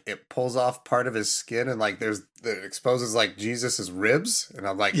and like it pulls off part of his skin and like it exposes like Jesus's ribs. And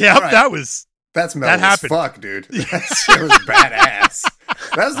I'm like, yeah, right, that's metal as happened. fuck, dude. That shit was badass.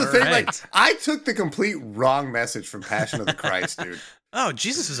 That's the All thing. right. Like, I took the complete wrong message from Passion of the Christ, dude. Oh,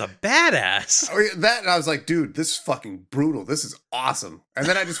 Jesus was a badass. Oh, yeah, that, and I was like, dude, this is fucking brutal. This is awesome. And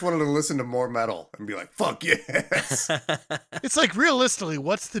then I just wanted to listen to more metal and be like, fuck yes. It's like, realistically,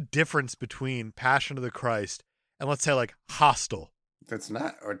 what's the difference between Passion of the Christ and let's say like Hostel? It's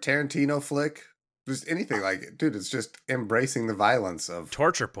not, or Tarantino flick, just anything like it. Dude, it's just embracing the violence of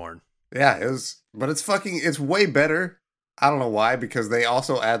Torture porn. Yeah, but it's way better. I don't know why, because they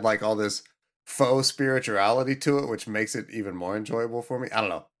also add like all this faux spirituality to it, which makes it even more enjoyable for me. I don't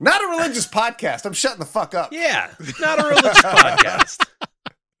know. Not a religious podcast. I'm shutting the fuck up. Yeah, not a religious podcast.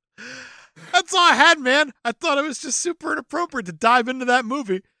 That's all I had, man. I thought it was just super inappropriate to dive into that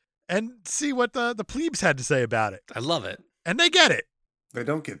movie and see what the plebes had to say about it. I love it. And they get it. They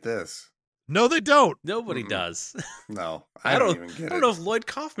don't get this. No, they don't. Nobody does. No, I don't even get it. I don't know if Lloyd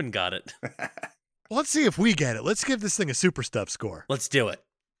Kaufman got it. Well, let's see if we get it. Let's give this thing a super stuff score. Let's do it.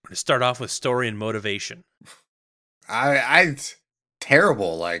 We're going to start off with story and motivation. I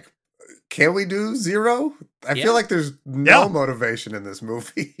terrible. Like, can we do 0? I feel like there's no motivation in this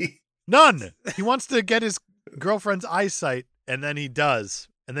movie. None. He wants to get his girlfriend's eyesight, and then he does.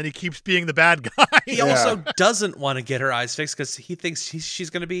 And then he keeps being the bad guy. He also doesn't want to get her eyes fixed because he thinks she's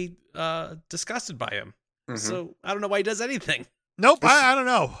going to be disgusted by him. Mm-hmm. So I don't know why he does anything. Nope, I don't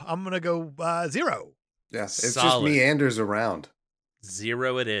know. I'm going to go 0. Yeah, it's Solid. just meanders around.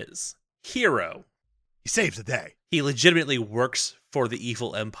 0 it is. Hero. He saves the day. He legitimately works for the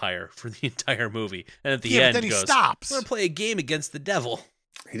evil empire for the entire movie. And at the end, but then he goes, stops. I'm going to play a game against the devil.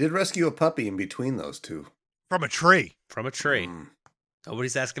 He did rescue a puppy in between those two. From a tree. From a tree.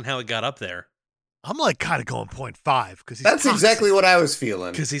 Nobody's asking how it got up there. I'm like kind of going 0.5 because he's That's toxic. exactly what I was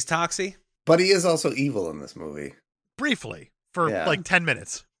feeling. Because he's Toxie? But he is also evil in this movie. Briefly. For like 10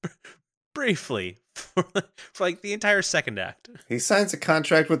 minutes. Briefly. For like the entire second act. He signs a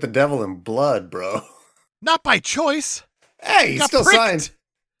contract with the devil in blood, bro. Not by choice. Hey, he still pricked. signed.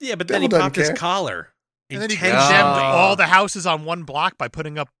 Yeah, but then Devil he popped doesn't his care. collar. And then he Intentionally. condemned all the houses on one block by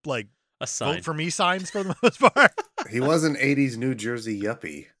putting up like A sign. vote for me signs for the most part. He was an 80s New Jersey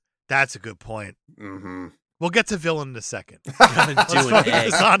yuppie. That's a good point. Mm-hmm. We'll get to villain in a second. Gotta Let's do an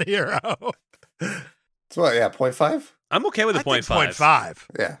focus egg. on hero. So what, 0.5? I'm okay with a I think 0.5. 0.5.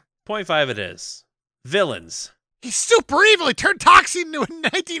 Yeah. 0.5 it is. Villains. He's super evil. He turned Toxie into a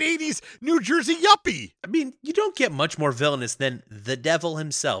 1980s New Jersey yuppie. I mean, you don't get much more villainous than the devil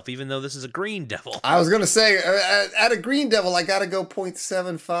himself, even though this is a green devil. I was going to say, at a green devil, I got to go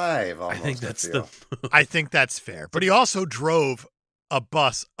 0.75 almost. I think that's feel. I think that's fair. But he also drove a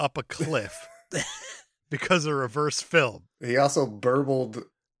bus up a cliff because of reverse film. He also burbled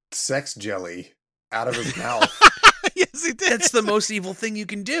sex jelly out of his mouth. Yes, he did. That's the most evil thing you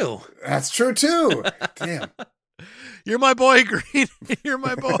can do. That's true, too. Damn. You're my boy, Green. You're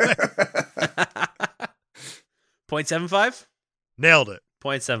my boy. 0.75? Nailed it.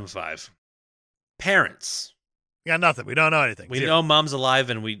 0.75. Parents. We got nothing. We don't know anything. We 0. know mom's alive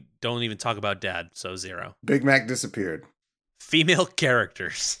and we don't even talk about dad, so 0. Big Mac disappeared. Female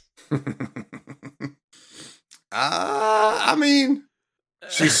characters. I mean,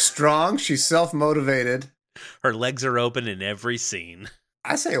 she's strong. She's self-motivated. Her legs are open in every scene.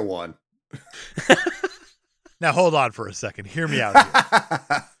 I say a 1. Now, hold on for a second. Hear me out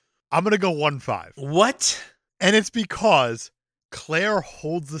here. I'm going to go 1.5. What? And it's because Claire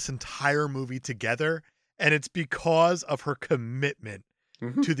holds this entire movie together, and it's because of her commitment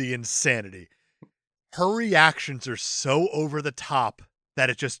to the insanity. Her reactions are so over the top that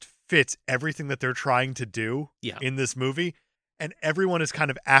it just fits everything that they're trying to do in this movie. And everyone is kind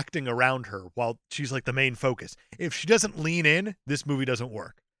of acting around her while she's like the main focus. If she doesn't lean in, this movie doesn't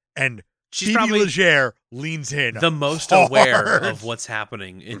work. And She's Phoebe probably Legere leans in the most hard. aware of what's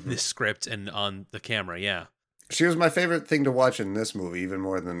happening in this script and on the camera. Yeah. She was my favorite thing to watch in this movie, even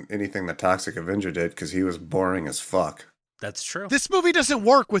more than anything the Toxic Avenger did, because he was boring as fuck. That's true. This movie doesn't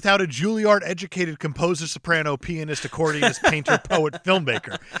work without a Juilliard-educated composer, soprano, pianist, accordionist, painter, poet,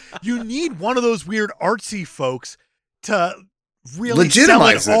 filmmaker. You need one of those weird artsy folks to really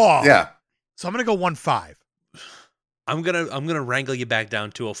legitimize sell it off. Yeah. So I'm gonna go 1.5. I'm gonna wrangle you back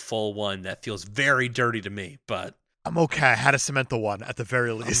down to a full 1. That feels very dirty to me, but I'm okay. I had to cement the 1 at the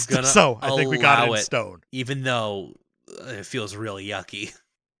very least. gonna So I think we got it allow in stone. even though it feels really yucky.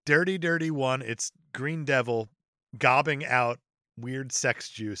 Dirty, dirty 1. It's Green Devil gobbing out weird sex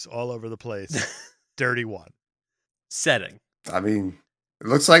juice all over the place. Dirty 1. Setting. I mean, it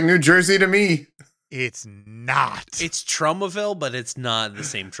looks like New Jersey to me. It's not. It's Tromaville, but it's not the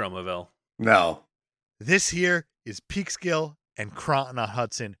same Tromaville. No. This here is Peekskill and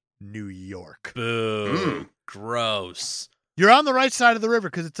Croton-on-Hudson, New York. Boo. Gross. You're on the right side of the river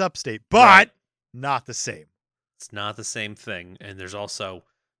because it's upstate, but Right. not the same. It's not the same thing. And there's also,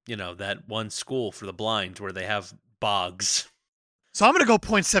 that one school for the blind where they have bogs. So I'm going to go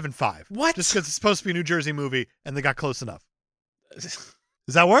 0.75. What? Just because it's supposed to be a New Jersey movie and they got close enough. Does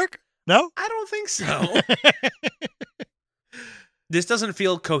that work? No? I don't think so. This doesn't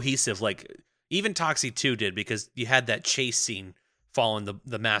feel cohesive like even Toxie 2 did, because you had that chase scene following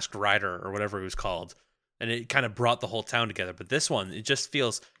the masked rider or whatever it was called, and it kind of brought the whole town together. But this one, it just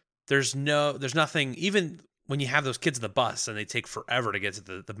feels there's nothing. Even when you have those kids in the bus and they take forever to get to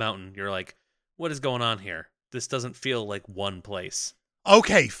the mountain, you're like, what is going on here? This doesn't feel like one place.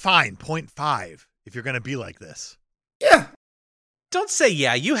 Okay, fine. 0.5 if you're going to be like this. Yeah. Don't say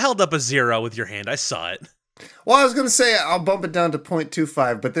yeah. You held up a 0 with your hand. I saw it. Well, I was going to say I'll bump it down to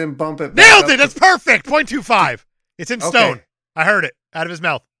 0.25, but then bump it back Nailed up it! That's perfect! 0.25. It's in stone. Okay. I heard it out of his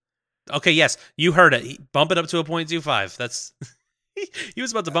mouth. Okay, yes, you heard it. Bump it up to a 0.25. That's he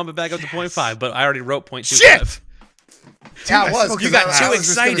was about to bump it back up to 0.5, but I already wrote 0.25. Shit! Yeah, it was. You 'cause got I too was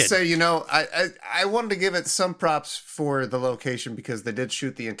just gonna excited. say, I wanted to give it some props for the location because they did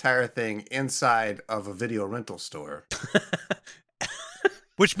shoot the entire thing inside of a video rental store.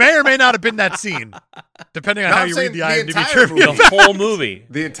 Which may or may not have been that scene, depending on No, how I'm you read saying the the IMDb entire trivia. movie. The whole movie.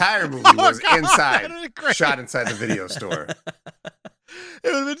 The entire movie Oh, was God, inside, that'd be great. shot inside the video store. It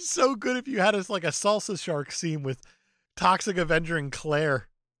would have been so good if you had us like a salsa shark scene with Toxic Avenger and Claire.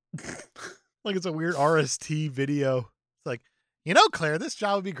 Like it's a weird RST video. It's like, Claire, this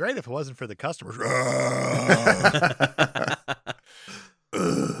job would be great if it wasn't for the customers.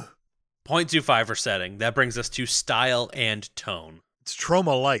 0.25 for setting. That brings us to style and tone. It's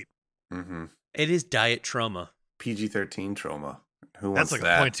trauma light. Mm-hmm. It is diet trauma. PG-13 trauma. Who That's wants like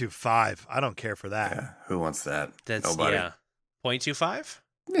that? a 0.25. I don't care for that. Yeah, who wants that? That's Nobody. yeah. 0.25?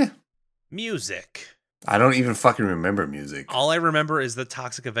 Yeah. Music. I don't even fucking remember music. All I remember is the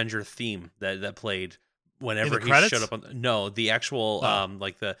Toxic Avenger theme that played whenever In the he credits? showed up on no, the actual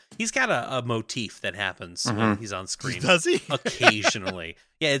he's got a motif that happens when he's on screen. Does he? Occasionally.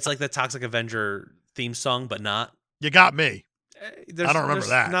 Yeah, it's like the Toxic Avenger theme song, but not. You got me. I don't remember there's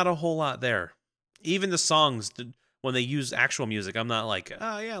that. Not a whole lot there. Even the songs, when they use actual music, I'm not like,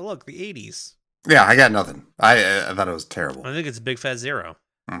 oh yeah, look, the 80s. Yeah, I got nothing. I thought it was terrible. I think it's a big fat 0.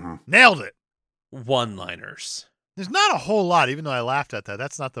 Mm-hmm. Nailed it. One-liners. There's not a whole lot, even though I laughed at that.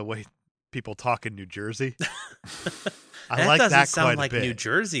 That's not the way people talk in New Jersey. I like doesn't that sound quite like a bit. New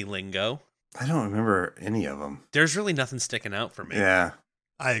Jersey lingo. I don't remember any of them. There's really nothing sticking out for me. Yeah.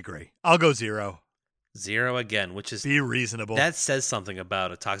 I agree. I'll go 0. 0 again, which is Be reasonable. that says something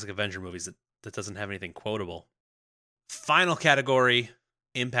about a Toxic Avenger movies that doesn't have anything quotable. Final category,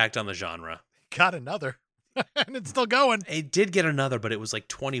 impact on the genre. Got another. And it's still going. It did get another, but it was like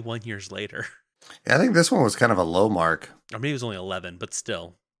 21 years later. Yeah, I think this one was kind of a low mark. Or maybe it was only 11, but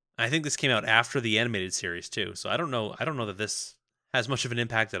still. I think this came out after the animated series too, so I don't know that this has much of an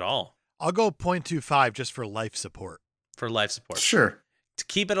impact at all I'll go 0.25 just for life support. for life support. Sure. To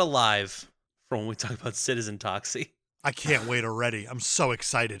keep it alive for when we talk about Citizen Toxie. I can't wait already. I'm so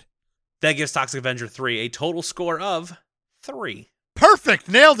excited. That gives Toxic Avenger 3 a total score of 3. Perfect.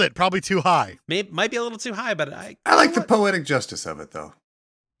 Nailed it. Probably too high. Might be a little too high, but I like the poetic justice of it, though.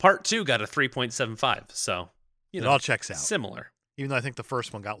 Part 2 got a 3.75, so, It all checks out. Similar. Even though I think the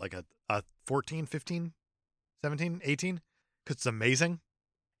first one got like a 14, 15, 17, 18, because it's amazing.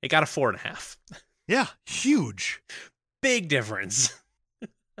 It got a 4.5. Yeah, huge. Big difference.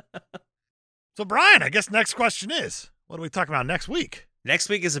 So, Brian, I guess next question is, what do we talk about next week? Next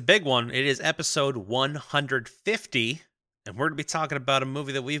week is a big one. It is episode 150, and we're going to be talking about a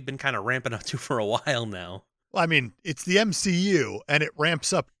movie that we've been kind of ramping up to for a while now. Well, I mean, it's the MCU, and it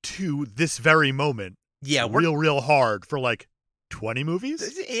ramps up to this very moment. Yeah, real hard for like 20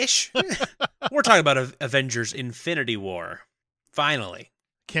 movies? Ish. We're talking about Avengers Infinity War. Finally.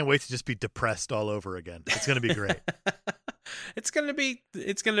 Can't wait to just be depressed all over again. It's going to be great. It's going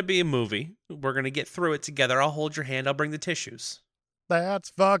to be a movie. We're going to get through it together. I'll hold your hand. I'll bring the tissues. That's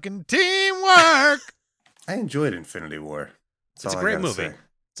fucking teamwork. I enjoyed Infinity War. It's a great movie.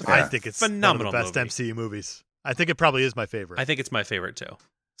 I think it's phenomenal one of the best MCU movies. I think it probably is my favorite. I think it's my favorite too.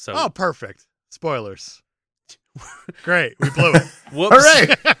 So Oh, perfect. Spoilers. Great. We blew it. Whoops.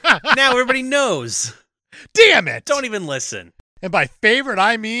 Hooray! Now everybody knows. Damn it. Don't even listen. And by favorite,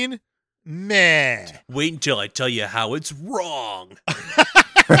 I mean meh. Wait until I tell you how it's wrong.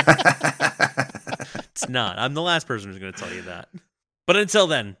 It's not. I'm the last person who's going to tell you that. But until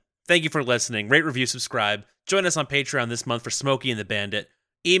then, thank you for listening. Rate, review, subscribe. Join us on Patreon this month for Smokey and the Bandit.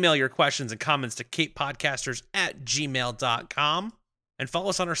 Email your questions and comments to capepodcasters@gmail.com. And follow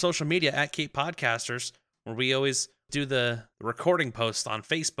us on our social media at Cape Podcasters, where we always do the recording posts on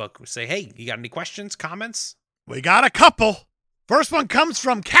Facebook. We say, hey, you got any questions, comments? We got a couple. First one comes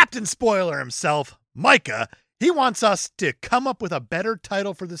from Captain Spoiler himself, Micah. He wants us to come up with a better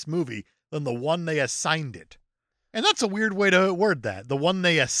title for this movie than the one they assigned it. And that's a weird way to word that. The one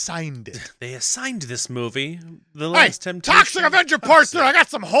they assigned it. They assigned this movie The Last Temptation. Toxic Avenger Part 3, I got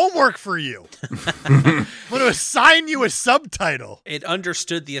some homework for you. I'm going to assign you a subtitle. It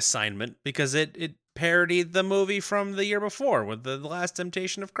understood the assignment because it parodied the movie from the year before with the Last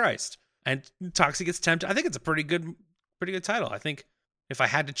Temptation of Christ. And Toxie gets tempted. I think it's a pretty good title. I think if I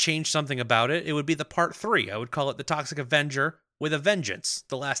had to change something about it, it would be the Part 3. I would call it The Toxic Avenger with a Vengeance,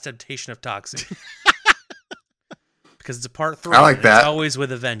 The Last Temptation of Toxie. Because it's a Part 3. I like that. It's always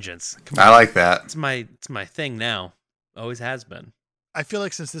with a vengeance. I like that. It's my thing now. Always has been. I feel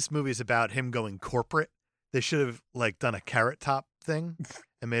like since this movie is about him going corporate, they should have like done a Carrot Top thing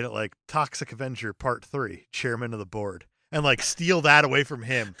and made it like Toxic Avenger Part 3, Chairman of the Board, and like steal that away from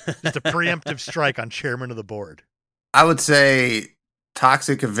him. Just a preemptive strike on Chairman of the Board. I would say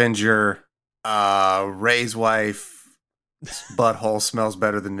Toxic Avenger, Ray's wife, butthole smells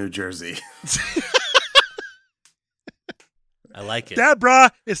better than New Jersey. I like it. Deborah,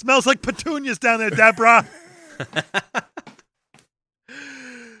 it smells like petunias down there, Deborah.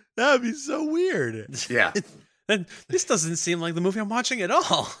 That would be so weird. Yeah. This doesn't seem like the movie I'm watching at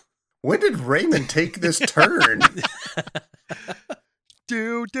all. When did Raymond take this turn?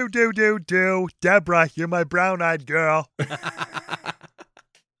 Do. Deborah, you're my brown-eyed girl.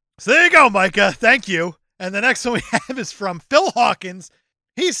 So there you go, Micah. Thank you. And the next one we have is from Phil Hawkins.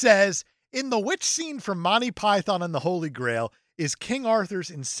 He says, in the witch scene from Monty Python and the Holy Grail, is King Arthur's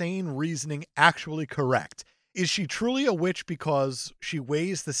insane reasoning actually correct? Is she truly a witch because she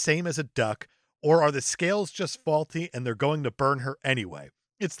weighs the same as a duck, or are the scales just faulty and they're going to burn her anyway?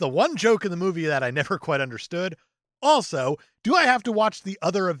 It's the one joke in the movie that I never quite understood. Also, do I have to watch the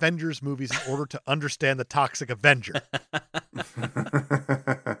other Avengers movies in order to understand the Toxic Avenger?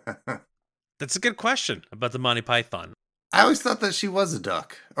 That's a good question about the Monty Python. I always thought that she was a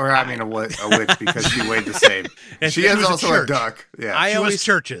duck. Or, I mean, a witch because she weighed the same. She is also a duck. Yeah. She was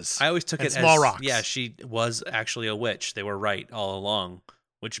churches. I always took it small as, rocks. Yeah, she was actually a witch. They were right all along,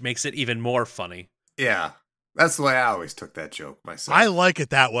 which makes it even more funny. Yeah. That's the way I always took that joke myself. I like it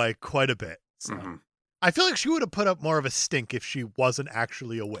that way quite a bit. So. Mm-hmm. I feel like she would have put up more of a stink if she wasn't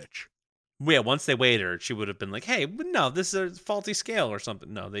actually a witch. Yeah, once they weighed her, she would have been like, hey, no, this is a faulty scale or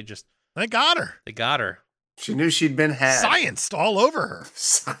something. No, they got her. They got her. She knew she'd been had. Scienced all over her.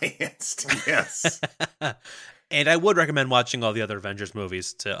 Scienced, yes. And I would recommend watching all the other Avengers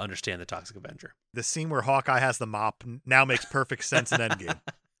movies to understand the Toxic Avenger. The scene where Hawkeye has the mop now makes perfect sense in Endgame.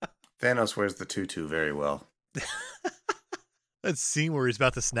 Thanos wears the tutu very well. That scene where he's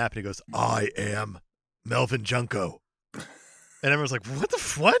about to snap and he goes, I am Melvin Junko. And everyone's like, what the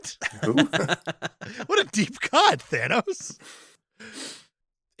what? Who? What a deep cut, Thanos.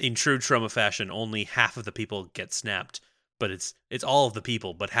 In true Trauma fashion, only half of the people get snapped, but it's all of the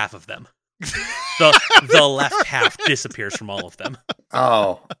people, but half of them. The left half disappears from all of them.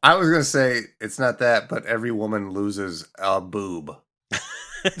 Oh, I was going to say it's not that, but every woman loses a boob.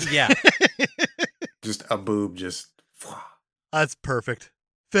 Yeah. Just a boob, just... That's perfect.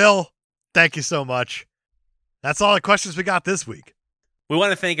 Phil, thank you so much. That's all the questions we got this week. We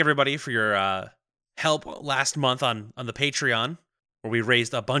want to thank everybody for your help last month on the Patreon, where we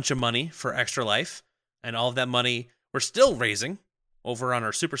raised a bunch of money for Extra Life. And all of that money we're still raising over on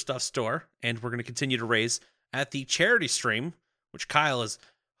our Super Stuff store. And we're going to continue to raise at the charity stream, which Kyle is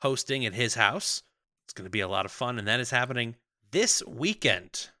hosting at his house. It's going to be a lot of fun. And that is happening this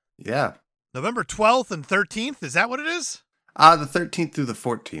weekend. Yeah. November 12th and 13th, is that what it is? The 13th through the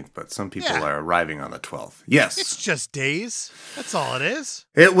 14th, but some people are arriving on the 12th. Yes. It's just days. That's all it is.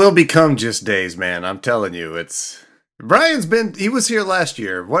 It will become just days, man. I'm telling you, it's... he was here last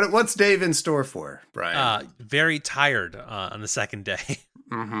year. What's Dave in store for, Brian? Very tired on the second day.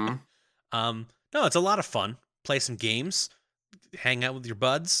 Mm-hmm. No, it's a lot of fun. Play some games, hang out with your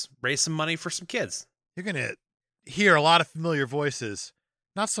buds, raise some money for some kids. You're going to hear a lot of familiar voices.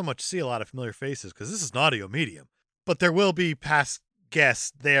 Not so much see a lot of familiar faces, because this is an audio medium. But there will be past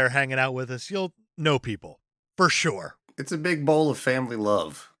guests there hanging out with us. You'll know people, for sure. It's a big bowl of family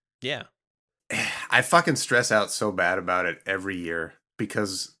love. Yeah. I fucking stress out so bad about it every year,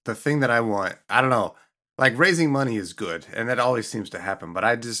 because the thing that I want, I don't know, like raising money is good, and that always seems to happen, but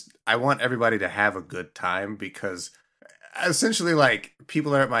I want everybody to have a good time, because essentially, like,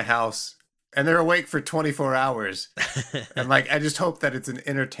 people are at my house, and they're awake for 24 hours. And like, I just hope that it's an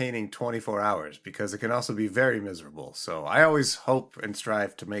entertaining 24 hours, because it can also be very miserable. So I always hope and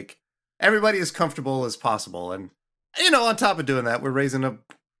strive to make everybody as comfortable as possible. And, on top of doing that, we're raising a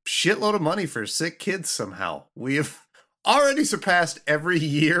shitload of money for sick kids somehow. We have already surpassed every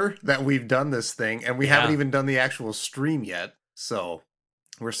year that we've done this thing, and we haven't even done the actual stream yet. So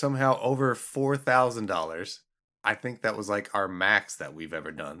we're somehow over $4,000. I think that was like our max that we've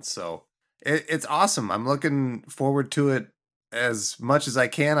ever done. So it's awesome. I'm looking forward to it as much as I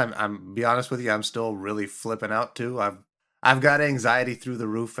can. I'm be honest with you, I'm still really flipping out too. I've got anxiety through the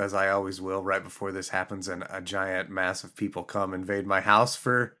roof, as I always will, right before this happens and a giant mass of people come invade my house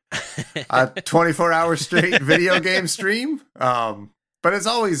for a 24-hour straight video game stream. But it's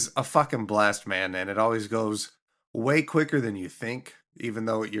always a fucking blast, man, and it always goes way quicker than you think, even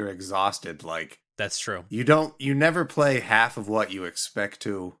though you're exhausted. Like, that's true. You never play half of what you expect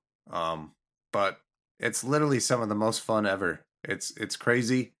to. But it's literally some of the most fun ever. It's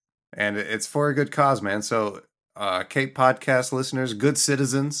crazy, and it's for a good cause, man. So, Cape Podcast listeners, good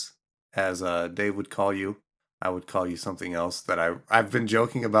citizens, as Dave would call you. I would call you something else that I've been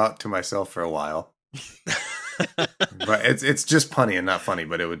joking about to myself for a while. But it's just punny and not funny.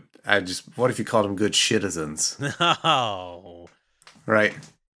 But what if you called them good citizens? Oh, right.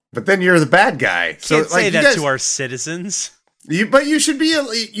 But then you're the bad guy. Can't say that to our citizens. You should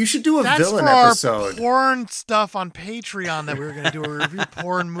do a villain episode. That's for our porn stuff on Patreon that we were going to do, a review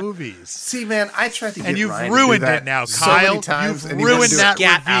porn movies. See, man, I tried to get and you've Ryan ruined to do that it now, so Kyle. many times, you've ruined that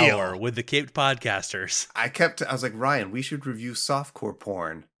Scat reveal. Hour with the Cape Podcasters. I was like, Ryan, we should review softcore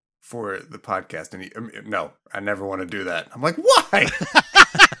porn for the podcast, and no, I never want to do that. I'm like, why?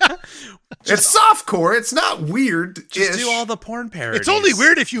 It's softcore. It's not weird. Just do all the porn parodies. It's only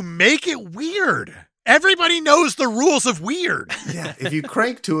weird if you make it weird. Everybody knows the rules of weird. Yeah, if you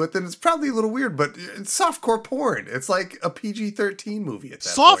crank to it, then it's probably a little weird, but it's softcore porn. It's like a PG-13 movie at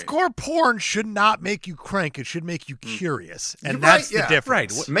that point. Softcore porn should not make you crank. It should make you curious. And that's the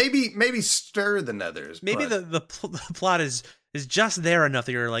difference. Right. Maybe stir the nethers. Maybe the plot is just there enough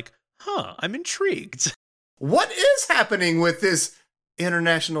that you're like, I'm intrigued. What is happening with this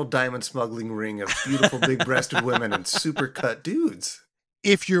international diamond smuggling ring of beautiful big-breasted women and super cut dudes?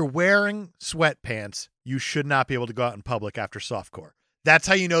 If you're wearing sweatpants, you should not be able to go out in public after softcore. That's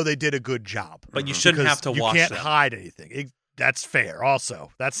how you know they did a good job. But you shouldn't have to wash them. You can't hide anything. That's fair also.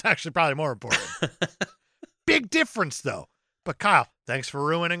 That's actually probably more important. Big difference, though. But Kyle, thanks for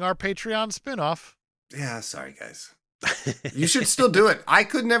ruining our Patreon spinoff. Yeah, sorry, guys. You should still do it. I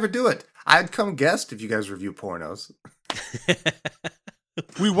could never do it. I'd come guest if you guys review pornos.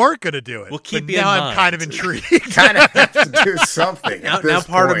 We weren't going to do it. We'll keep but you now in I'm mind. kind of intrigued. Kind of have to do something. Now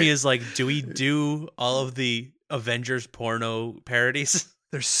part of me is like, do we do all of the Avengers porno parodies?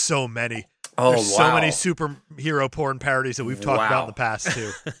 There's so many. Oh, There's so many superhero porn parodies that we've talked about in the past,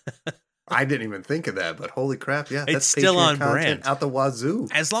 too. I didn't even think of that, but holy crap, yeah. It's That's still Patreon on brand. Out the wazoo.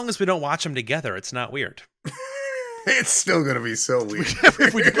 As long as we don't watch them together, it's not weird. It's still going to be so weird.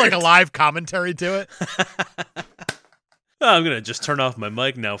 If we did like a live commentary to it. I'm going to just turn off my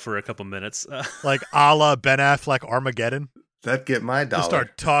mic now for a couple minutes. Like a la Ben Affleck Armageddon. That get my dollar. To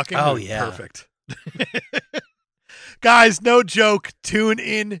start talking. Oh, yeah. Perfect. Guys, no joke. Tune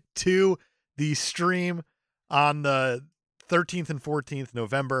in to the stream on the 13th and 14th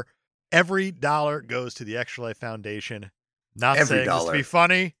November. Every dollar goes to the Extra Life Foundation. Not Every saying dollar. this to be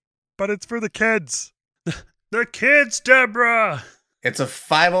funny, but it's for the kids. The kids, Deborah. It's a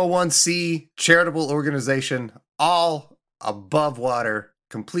 501c charitable organization, all above water,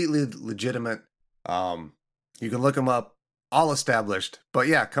 completely legitimate. You can look them up, all established. But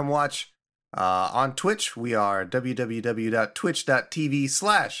yeah, come watch on Twitch. We are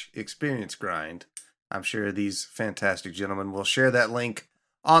www.twitch.tv/experiencegrind. I'm sure these fantastic gentlemen will share that link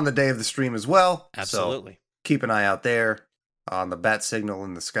on the day of the stream as well. Absolutely. So keep an eye out there on the bat signal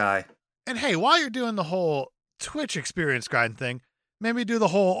in the sky. And hey, while you're doing the whole Twitch Experience Grind thing, maybe do the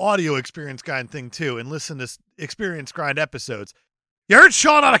whole audio Experience Grind thing too and listen to Experience Grind episodes. You heard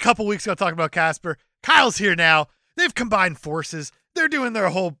Sean on a couple weeks ago talking about Casper. Kyle's here now. They've combined forces. They're doing their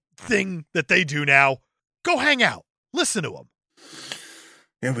whole thing that they do now. Go hang out. Listen to them.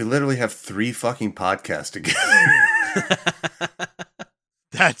 Yeah, we literally have 3 fucking podcasts together.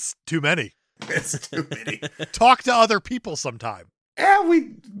 That's too many. It's too many. Talk to other people sometime. Yeah,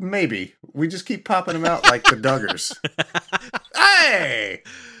 we just keep popping them out like the Duggars. Hey!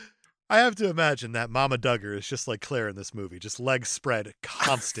 I have to imagine that Mama Duggar is just like Claire in this movie, just legs spread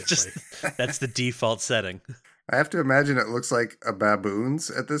constantly. That's the default setting. I have to imagine it looks like a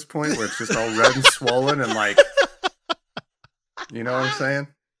baboon's at this point, where it's just all red and swollen and like, you know what I'm saying?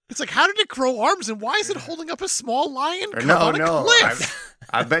 It's like, how did it grow arms and why is it holding up a small lion cub No, on a no. cliff?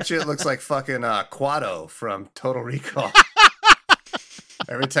 I bet you it looks like fucking Quado from Total Recall.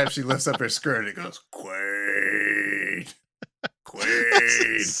 Every time she lifts up her skirt, it goes, Quaid.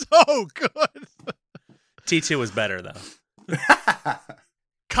 Quaid. So good. T2 was better, though.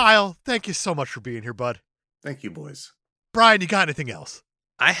 Kyle, thank you so much for being here, bud. Thank you, boys. Brian, you got anything else?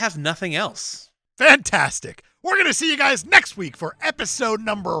 I have nothing else. Fantastic. We're going to see you guys next week for episode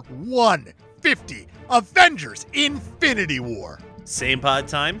number 150, Avengers Infinity War. Same pod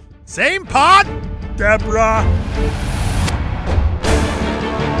time. Same pod, Deborah.